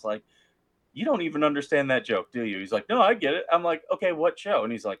him and I was like, "You don't even understand that joke, do you?" He's like, "No, I get it." I'm like, "Okay, what show?"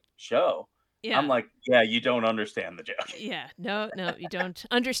 And he's like, "Show." I'm yeah, like, "Yeah, you don't understand the joke." yeah. No, no, you don't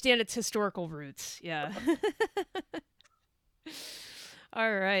understand its historical roots. Yeah.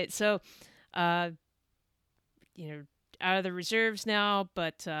 All right, so, uh, you know, out of the reserves now,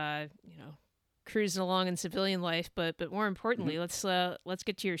 but cruising along in civilian life. But more Mhm. importantly, let's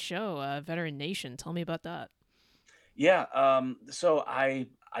get to your show, Veteran Nation. Tell me about that. Yeah. So I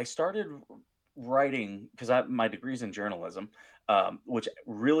started writing because my degree's in journalism, which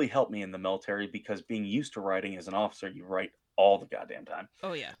really helped me in the military because being used to writing as an officer, you write all the goddamn time.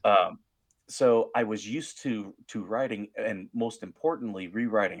 Oh yeah. Um, so I was used to writing and most importantly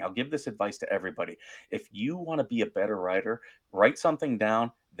rewriting. I'll give this advice to everybody. If you want to be a better writer, write something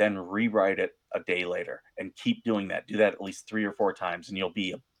down, then rewrite it a day later and keep doing that. Do that at least 3 or 4 times and you'll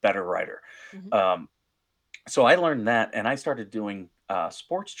be a better writer. Hmm. Um, so I learned that, and I started doing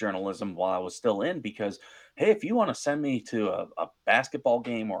sports journalism while I was still in because, hey, if you want to send me to a basketball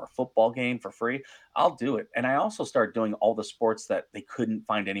game or a football game for free, I'll do it. And I also started doing all the sports that they couldn't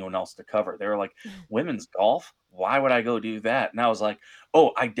find anyone else to cover. They were like, women's golf? Why would I go do that? And I was like,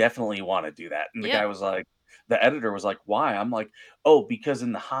 oh, I definitely want to do that. And the Yeah. guy was like, the editor was like, why? I'm like, oh, because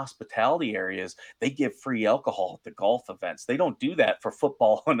in the hospitality areas, they give free alcohol at the golf events. They don't do that for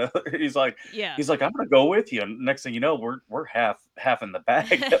football. And he's like, Yeah. He's like, "I'm gonna go with you." And next thing you know, we're half in the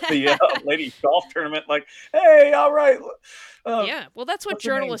bag at the ladies golf tournament. Like, hey, all right, Yeah. Well, that's what what's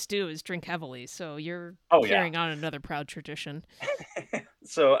your name? journalists do is drink heavily. So you're Oh yeah. carrying on another proud tradition.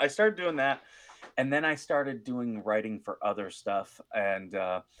 So I started doing that, and then I started doing writing for other stuff, and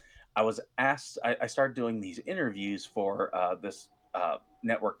I was asked. I started doing these interviews for this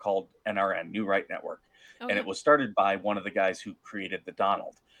network called NRN, New Right Network, Oh and yeah. it was started by one of the guys who created the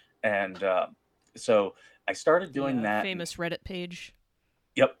Donald, and so I started The doing that. And famous Reddit page.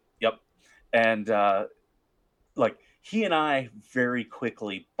 yep, yep, and like he and I very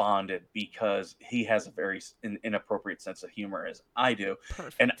quickly bonded because he has a very inappropriate sense of humor as I do,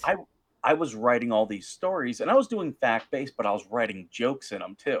 and Perfect. I was writing all these stories and I was doing fact based, but I was writing jokes in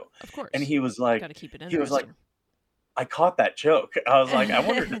them too, Of and course. Got to keep it he was like, interesting. I caught that joke. I was like, I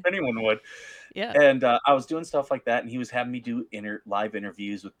wondered if anyone would, Yeah. and I was doing stuff like that, and he was having me do live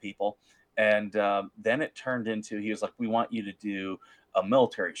interviews with people, and then it turned into he was like, "We want you to do a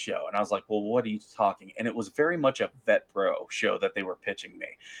military show," and I was like, "Well, what are you talking?" And it was very much a vet bro show that they were pitching me,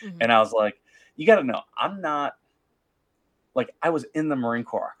 Hmm. and I was like, "You got to know, I'm not like I was in the Marine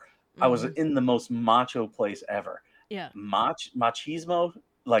Corps, I was Hmm. in the most macho place ever, Yeah. machismo,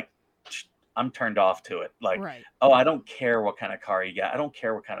 like." I'm turned off to it. Like, Right. oh, I don't care what kind of car you got. I don't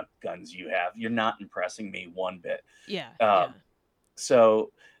care what kind of guns you have. You're not impressing me one bit. Yeah. Um, Yeah.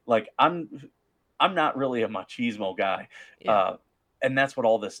 so like I'm not really a machismo guy. Yeah. Uh, and that's what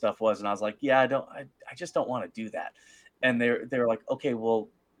all this stuff was. And I was like, yeah, I just don't want to do that. And Right. they're like, okay, well,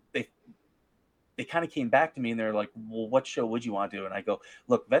 they they kind of came back to me and they're like, well, what show would you want to do? And I go,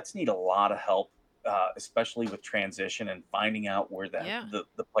 look, vets need a lot of help, especially with transition and finding out where Yeah.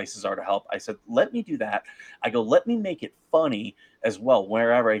 the places are to help. I said, let me do that. I go, let me make it funny as well,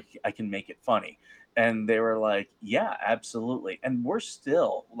 wherever I can make it funny. And they were like, yeah, absolutely. And we're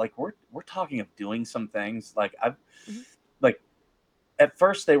still like, we're talking of doing some things like Mhm. like at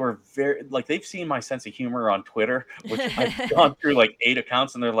first they were very like they've seen my sense of humor on Twitter, which I've gone through like 8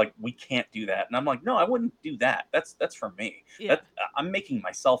 accounts and they're like, "We can't do that." And I'm like, "No, I wouldn't do that. That's for me. Yeah. That I'm making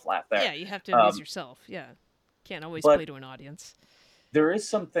myself laugh there." Yeah, you have to amuse Um, yourself. Yeah. Can't always play but to an audience. there is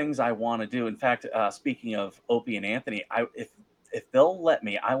some things I wanna do. In fact, speaking of Opie and Anthony, I if they'll let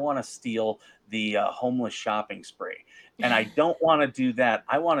me, I wanna steal the, homeless shopping spree, and I don't wanna do that.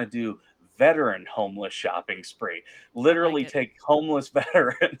 I wanna do veteran homeless shopping spree. I like Literally it. take homeless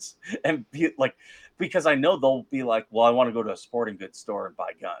veterans and be like because I know they'll be like, "Well, I wanna go to a sporting goods store and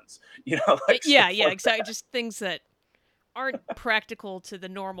buy guns," like Yeah, stuff yeah, like exactly. Just things that aren't practical to the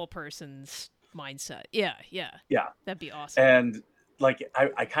normal person's mindset. Yeah, yeah. yeah. That'd be awesome. And like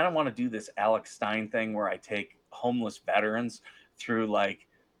I kind of want to do this Alex Stein thing where I take homeless veterans through like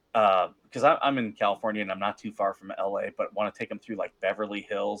because I'm in California and I'm not too far from LA, but want to take them through like Beverly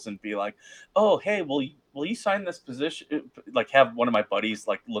Hills and be like, oh hey, will you sign this position? Like have one of my buddies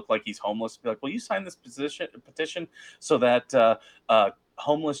like look like he's homeless, be like, will you sign this petition so that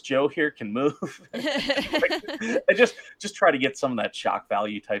homeless Joe here can move? Like, I just try to get some of that shock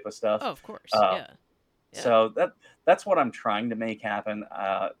value type of stuff. Oh, of course. Um, Yeah. Yeah. so that's what I'm trying to make happen.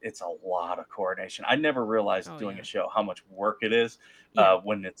 It's a lot of coordination. I never realized Oh, doing a yeah. show how much work it is Yeah.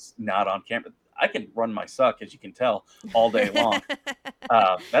 when it's not on camera. I can run my suck, as you can tell, all day long.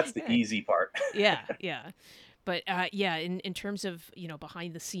 That's the Yeah. easy part. Yeah, yeah. But yeah, in terms of,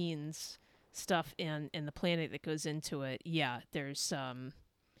 behind the scenes stuff and the planning that goes into it, yeah, there's a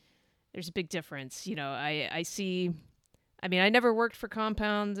big difference. I see. I mean, I never worked for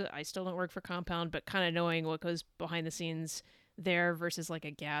Compound. I still don't work for Compound, but kind of knowing what goes behind the scenes there versus like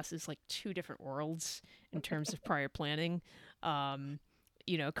a gas is like two different worlds in terms of prior planning. Um,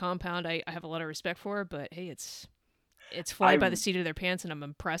 Compound I have a lot of respect for, but hey, it's fly I by the seat of their pants, and I'm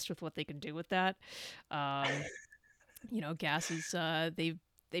impressed with what they can do with that. Um, Gas is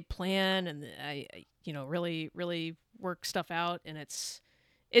they plan and really really work stuff out, and it's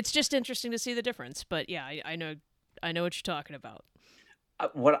just interesting to see the difference. But yeah, I know what you're talking about.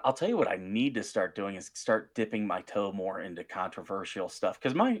 what I'll tell you what I need to start doing is start dipping my toe more into controversial stuff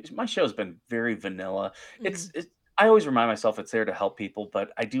because my show's been very vanilla. Hmm. I always remind myself it's there to help people,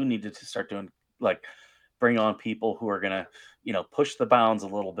 but I do need to start doing like bring on people who are gonna push the bounds a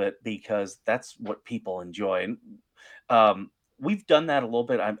little bit because that's what people enjoy. And we've done that a little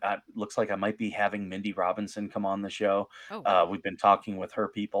bit. Looks like I might be having Mindy Robinson come on the show. Oh wow. We've been talking with her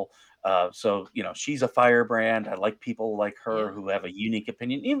people. So, she's a firebrand. I like people like her Yeah. who have a unique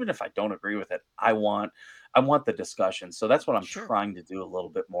opinion. Even if I don't agree with it, I want the discussion. So that's what I'm Sure. trying to do a little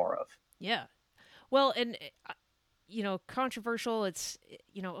bit more of. Yeah. Well, and controversial. It's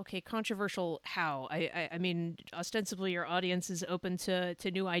okay. Controversial. How? I mean, ostensibly, your audience is open to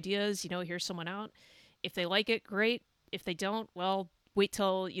new ideas. Here's someone out. If they like it, great. If they don't, well, wait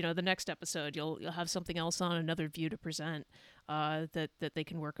till the next episode. You'll have something else on, another view to present that they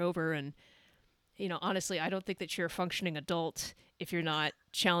can work over. And honestly, I don't think that you're a functioning adult if you're not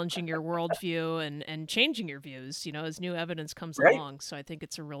challenging your worldview and changing your views. As new evidence comes Right. along. So I think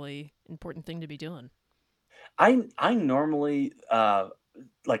it's a really important thing to be doing. I normally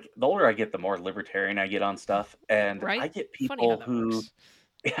like the older I get, the more libertarian I get on stuff. And I Right? get Funny how people that who works.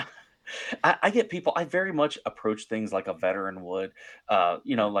 yeah, I get people. I very much approach things like a veteran would.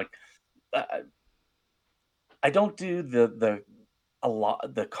 Yeah. Like uh, I don't do a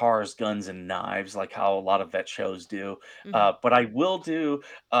lot the cars, guns, and knives like how a lot of vet shows do. Hmm. But I will do.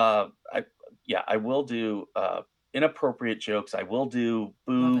 I Yeah, I will do. Inappropriate jokes. I will do Love it.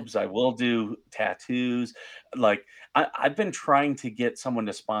 boobs. I will do tattoos. Like I've been trying to get someone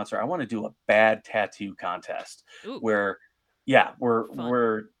to sponsor. I want to do a bad tattoo contest Ooh, where, yeah,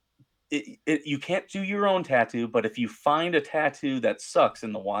 fun. you can't do your own tattoo, but if you find a tattoo that sucks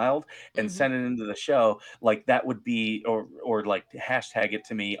in the wild and Hmm. send it into the show, like that would be, or like hashtag it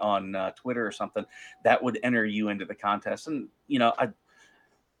to me on Twitter or something, that would enter you into the contest. And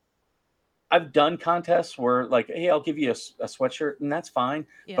I've done contests where like, hey, I'll give you a sweatshirt, and that's fine.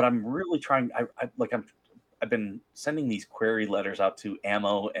 Yeah. But I'm really trying. I've been sending these query letters out to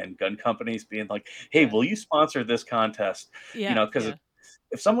ammo and gun companies, being like, hey, Yeah. will you sponsor this contest? Yeah. Because Yeah.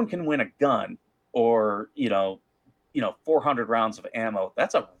 if someone can win a gun or 400 rounds of ammo.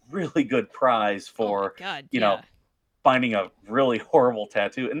 That's a really good prize Oh my for, god, you know, yeah. finding a really horrible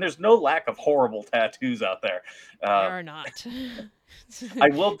tattoo. And there's no lack of horrible tattoos out there. There Uh, are not. I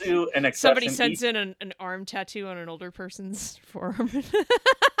will do an Somebody exception sends each. in an arm tattoo on an older person's forearm.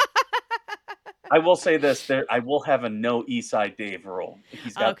 I will say this: I will have a no Eastside Dave rule.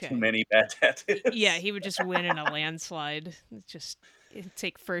 He's got too Okay. many bad Yeah, tattoos. he would just win in a landslide. Just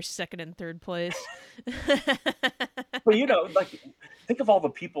take first, second, and third place. But like, think of all the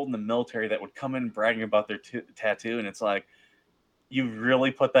people in the military that would come in bragging about their tattoo, and it's like, you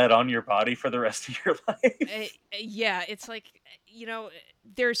really put that on your body for the rest of your life. Yeah, it's like,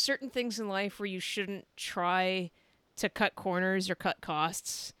 there are certain things in life where you shouldn't try to cut corners or cut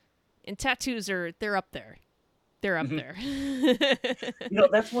costs. And tattoos they're up there. They're up Mhm. there.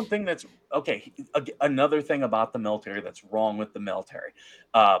 That's one thing that's okay. Another thing about the military that's wrong with the military.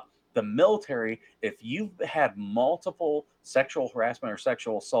 Uh, the military, if you've had multiple sexual harassment or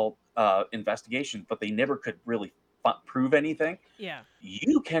sexual assault investigations, but they never could really prove anything, Yeah,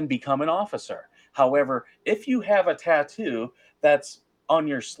 you can become an officer. However, if you have a tattoo that's on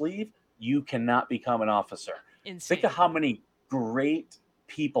your sleeve, you cannot become an officer. Think of insane. how many great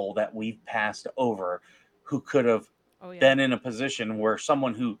people that we've passed over who could have Oh yeah. been in a position where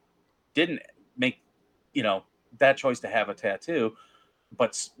someone who didn't make, you know, that choice to have a tattoo,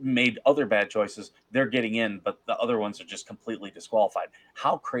 but made other bad choices, they're getting in, but the other ones are just completely disqualified.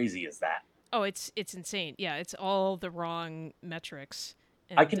 How crazy is that? Oh, it's insane. Yeah, it's all the wrong metrics,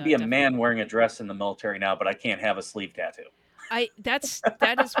 I and can be a man definitely. wearing a dress in the military now, but I can't have a sleeve tattoo.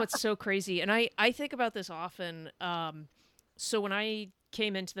 That is what's so crazy, and I think about this often. So when I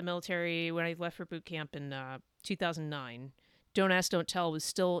came into the military, when I left for boot camp in 2009, Don't Ask, Don't Tell was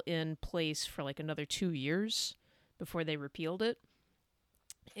still in place for like another 2 years before they repealed it,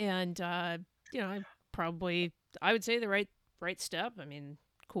 and I probably I would say the right step. I mean,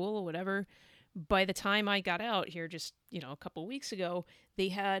 cool, whatever. By the time I got out here, just a couple weeks ago, they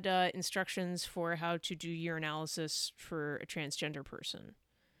had instructions for how to do urinalysis for a transgender person,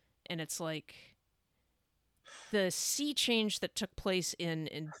 and it's like the sea change that took place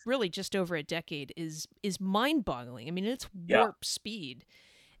in really just over a decade is mind boggling. I mean, it's Yeah. warp speed,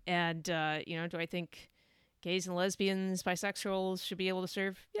 and do I think gays and lesbians, bisexuals should be able to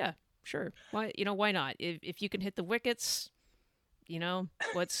serve? Yeah, sure. Why not? If you can hit the wickets,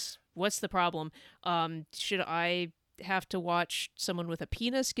 what's the problem? Should I have to watch someone with a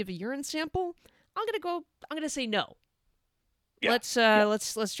penis give a urine sample? I'm gonna say no. Yeah. Let's Yeah.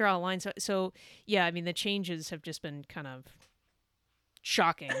 let's draw a line. So yeah, I mean the changes have just been kind of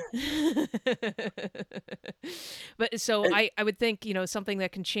shocking. But so And, I would think, something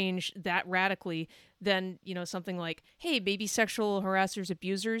that can change that radically, then, something like, hey, maybe sexual harassers,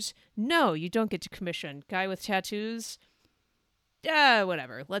 abusers, no, you don't get to commission. Guy with tattoos, yeah,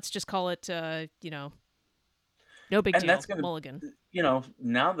 whatever. Let's just call it, no big and that's deal. going Mulligan. to,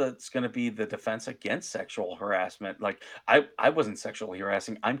 now that's going to be the defense against sexual harassment. Like, I wasn't sexually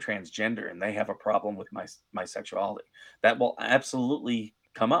harassing. I'm transgender and they have a problem with my sexuality. That will absolutely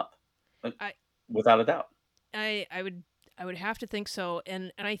come up, uh, I without a doubt. I would have to think so.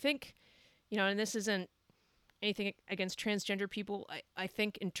 And I think, and this isn't anything against transgender people. I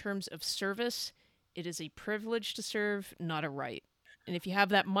think in terms of service, it is a privilege to serve, not a right. And if you have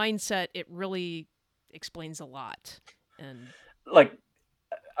that mindset, it really explains a lot. And Like,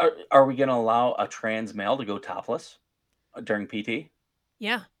 are we going to allow a trans male to go topless during PT?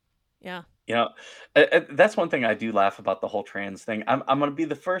 yeah, yeah. You know, that's one thing I do laugh about the whole trans thing. I'm gonna be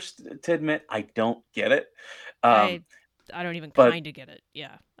the first to admit I don't get it, um, I I don't even but kind of get it.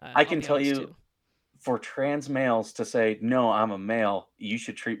 Yeah, I I'll can be tell honest you, too. for trans males to say, "No, I'm a male. You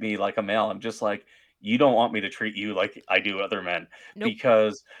should treat me like a male." I'm just like, "You don't want me to treat you like I do other men," Nope.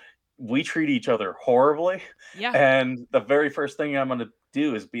 because we treat each other horribly, Yeah, and the very first thing I'm gonna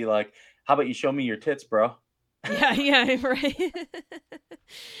do is be like, "How about you show me your tits, bro?" yeah, yeah. Right.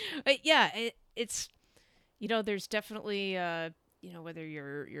 But yeah, it's there's definitely whether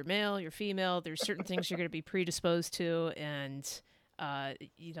you're male, you're female, there's certain things you're going to be predisposed to, and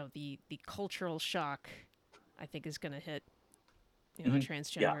the cultural shock I think is going to hit a Mhm.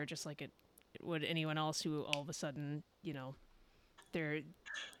 Yeah. transgender just like it would anyone else who all of a sudden they're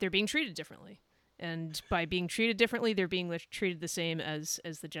they're being treated differently. And by being treated differently, they're being treated the same as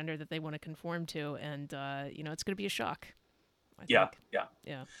the gender that they want to conform to, and it's going to be a shock, I Yeah, think. yeah.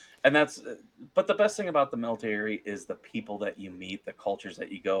 Yeah. And but the best thing about the military is the people that you meet, the cultures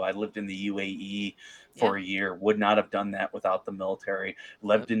that you go. I lived in the UAE Yeah. for a year, would not have done that without the military.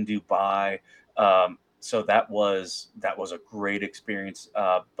 Yep. Lived in Dubai. so that was a great experience.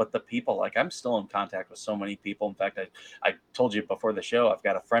 But the people, like, I'm still in contact with so many people. In fact, I told you before the show, I've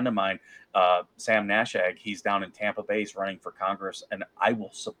got a friend of mine, Sam Nashag. He's down in Tampa Bay, he's running for Congress, and I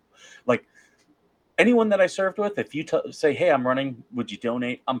will like anyone that I served with, if you say, "Hey, I'm running, would you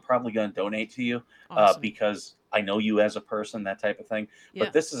donate?" I'm probably going to donate to you, Awesome. because I know you as a person, that type of thing. But Yeah.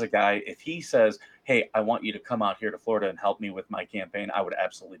 this is a guy. If he says, "Hey, I want you to come out here to Florida and help me with my campaign," I would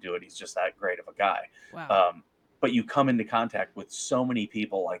absolutely do it. He's just that great of a guy. Wow. Um, but you come into contact with so many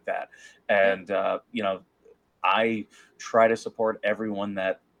people like that, Yeah. and I try to support everyone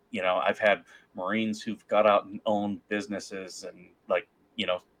that I've had Marines who've got out and owned businesses and, like,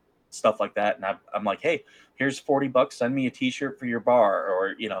 stuff like that, and I'm like, hey, here's $40, send me a T-shirt for your bar,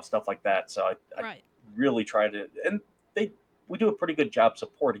 or stuff like that. So I Right. really try to, and they we do a pretty good job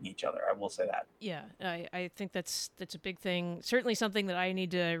supporting each other. I will say that. Yeah, I think that's a big thing. Certainly something that I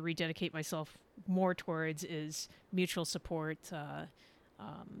need to rededicate myself more towards is mutual support,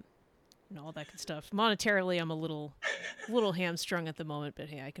 um, and all that good stuff. Monetarily, I'm a little hamstrung at the moment, but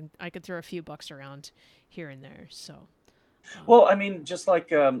hey, I can throw a few bucks around here and there. So, Well, um, I mean, just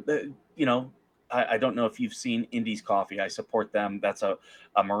like, I don't know if you've seen Indies Coffee. I support them. That's a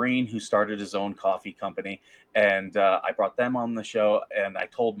Marine who started his own coffee company, and I brought them on the show. And I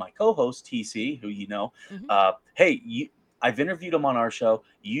told my co-host TC, who mhm. hey, I've interviewed him on our show.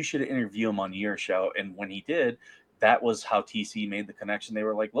 You should interview him on your show. And when he did, that was how TC made the connection. They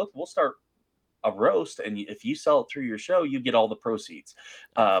were like, "Look, we'll start a roast, and if you sell it through your show, you get all the proceeds."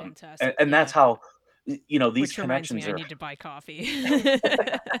 Oh, And, fantastic! that's Yeah. how these Which reminds me, connections I are. need to buy coffee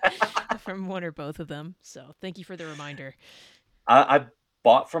from one or both of them. So, thank you for the reminder. I've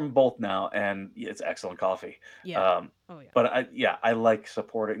bought from both now, and it's excellent coffee. Yeah. Um, Oh yeah. but I like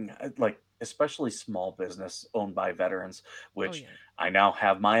supporting, like, especially small business owned by veterans, Oh which yeah. I now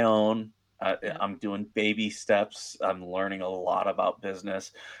have my own. Yeah. I'm doing baby steps. I'm learning a lot about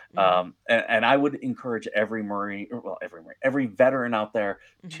business, Mhm. and I would encourage every Marine, or, well, every veteran out there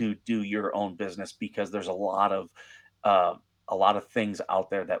Mhm. to do your own business, because there's uh, a lot of things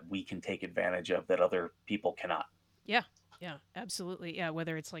out there that we can take advantage of that other people cannot. Yeah. Yeah. Absolutely. Yeah.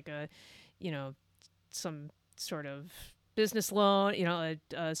 Whether it's like a, you know, some sort of business loan,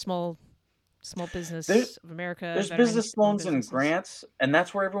 a small There, business of America, There's veteran business owned loans and businesses. grants, and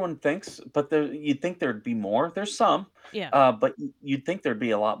that's where everyone thinks, but you'd think there'd be more. There's some, Yeah. but you'd think there'd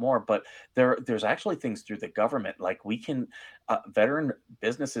be a lot more. But there's actually things through the government. Like, veteran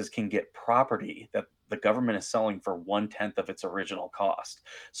businesses can get property that the government is selling for 1/10 of its original cost.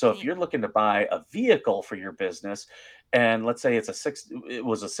 So if you're Damn. looking to buy a vehicle for your business, and let's say it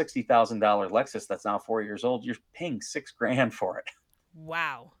was a $60,000 Lexus that's now 4 years old, you're paying 6 grand for it.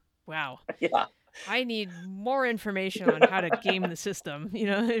 Wow. Wow. Yeah. I need more information on how to game the system,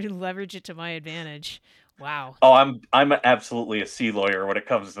 leverage it to my advantage. Wow. Oh, I'm absolutely a sea lawyer when it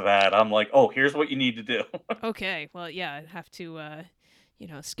comes to that. I'm like, "Oh, here's what you need to do." Okay. Well, yeah, I'd have to,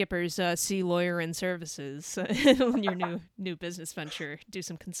 Skipper's Sea Lawyer and Services, your new business venture. Do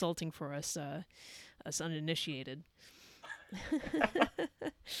some consulting for us uninitiated.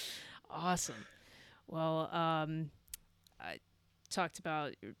 Awesome. Well, I talked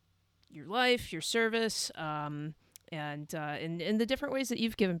about your life, your service, and the different ways that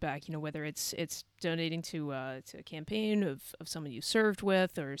you've given back. Whether it's donating to a campaign of someone you served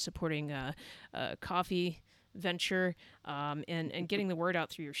with, or supporting a coffee venture, and getting the word out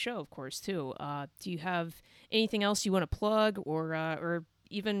through your show, of course, too. Do you have anything else you want to plug, or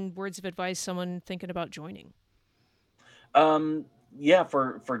even words of advice someone thinking about joining? Um, yeah,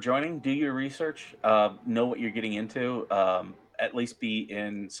 for joining, do your research, know what you're getting into, at least be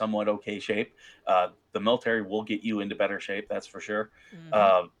in somewhat okay shape. The military will get you into better shape, that's for sure. Mm-hmm.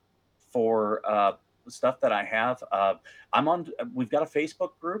 Uh, for stuff that I have, we've got a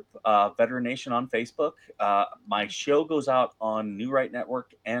Facebook group, Veteran Nation on Facebook. My Awesome. show goes out on New Right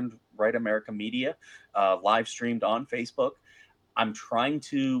Network and Right America Media, live streamed on Facebook. I'm trying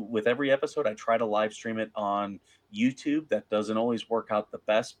to, with every episode, I try to live stream it on YouTube. That doesn't always work out the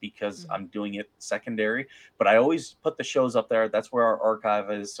best because Mm-hmm. I'm doing it secondary, but I always put the shows up there. That's where our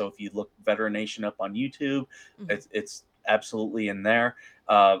archive is. So if you look Veteran Nation up on YouTube, Mm-hmm. it's absolutely in there.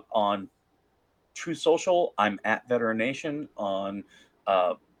 On True Social, I'm at Veteran Nation. On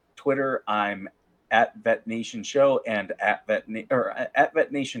uh, Twitter, I'm at Vet Nation Show and at Vet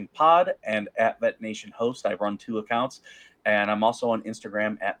Nation Pod and at Vet Nation Host. I run two accounts, and I'm also on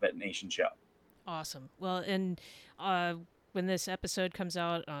Instagram at Vet Nation Show. Awesome. Well, and uh, when this episode comes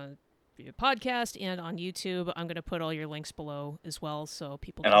out on your podcast and on YouTube, I'm going to put all your links below as well, so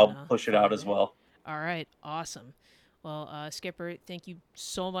people And can I'll push it out find as there. well. All right. Awesome. Well, Skipper, thank you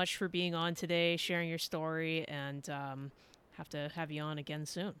so much for being on today, sharing your story, and have to have you on again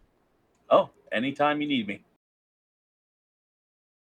soon. Oh, anytime you need me.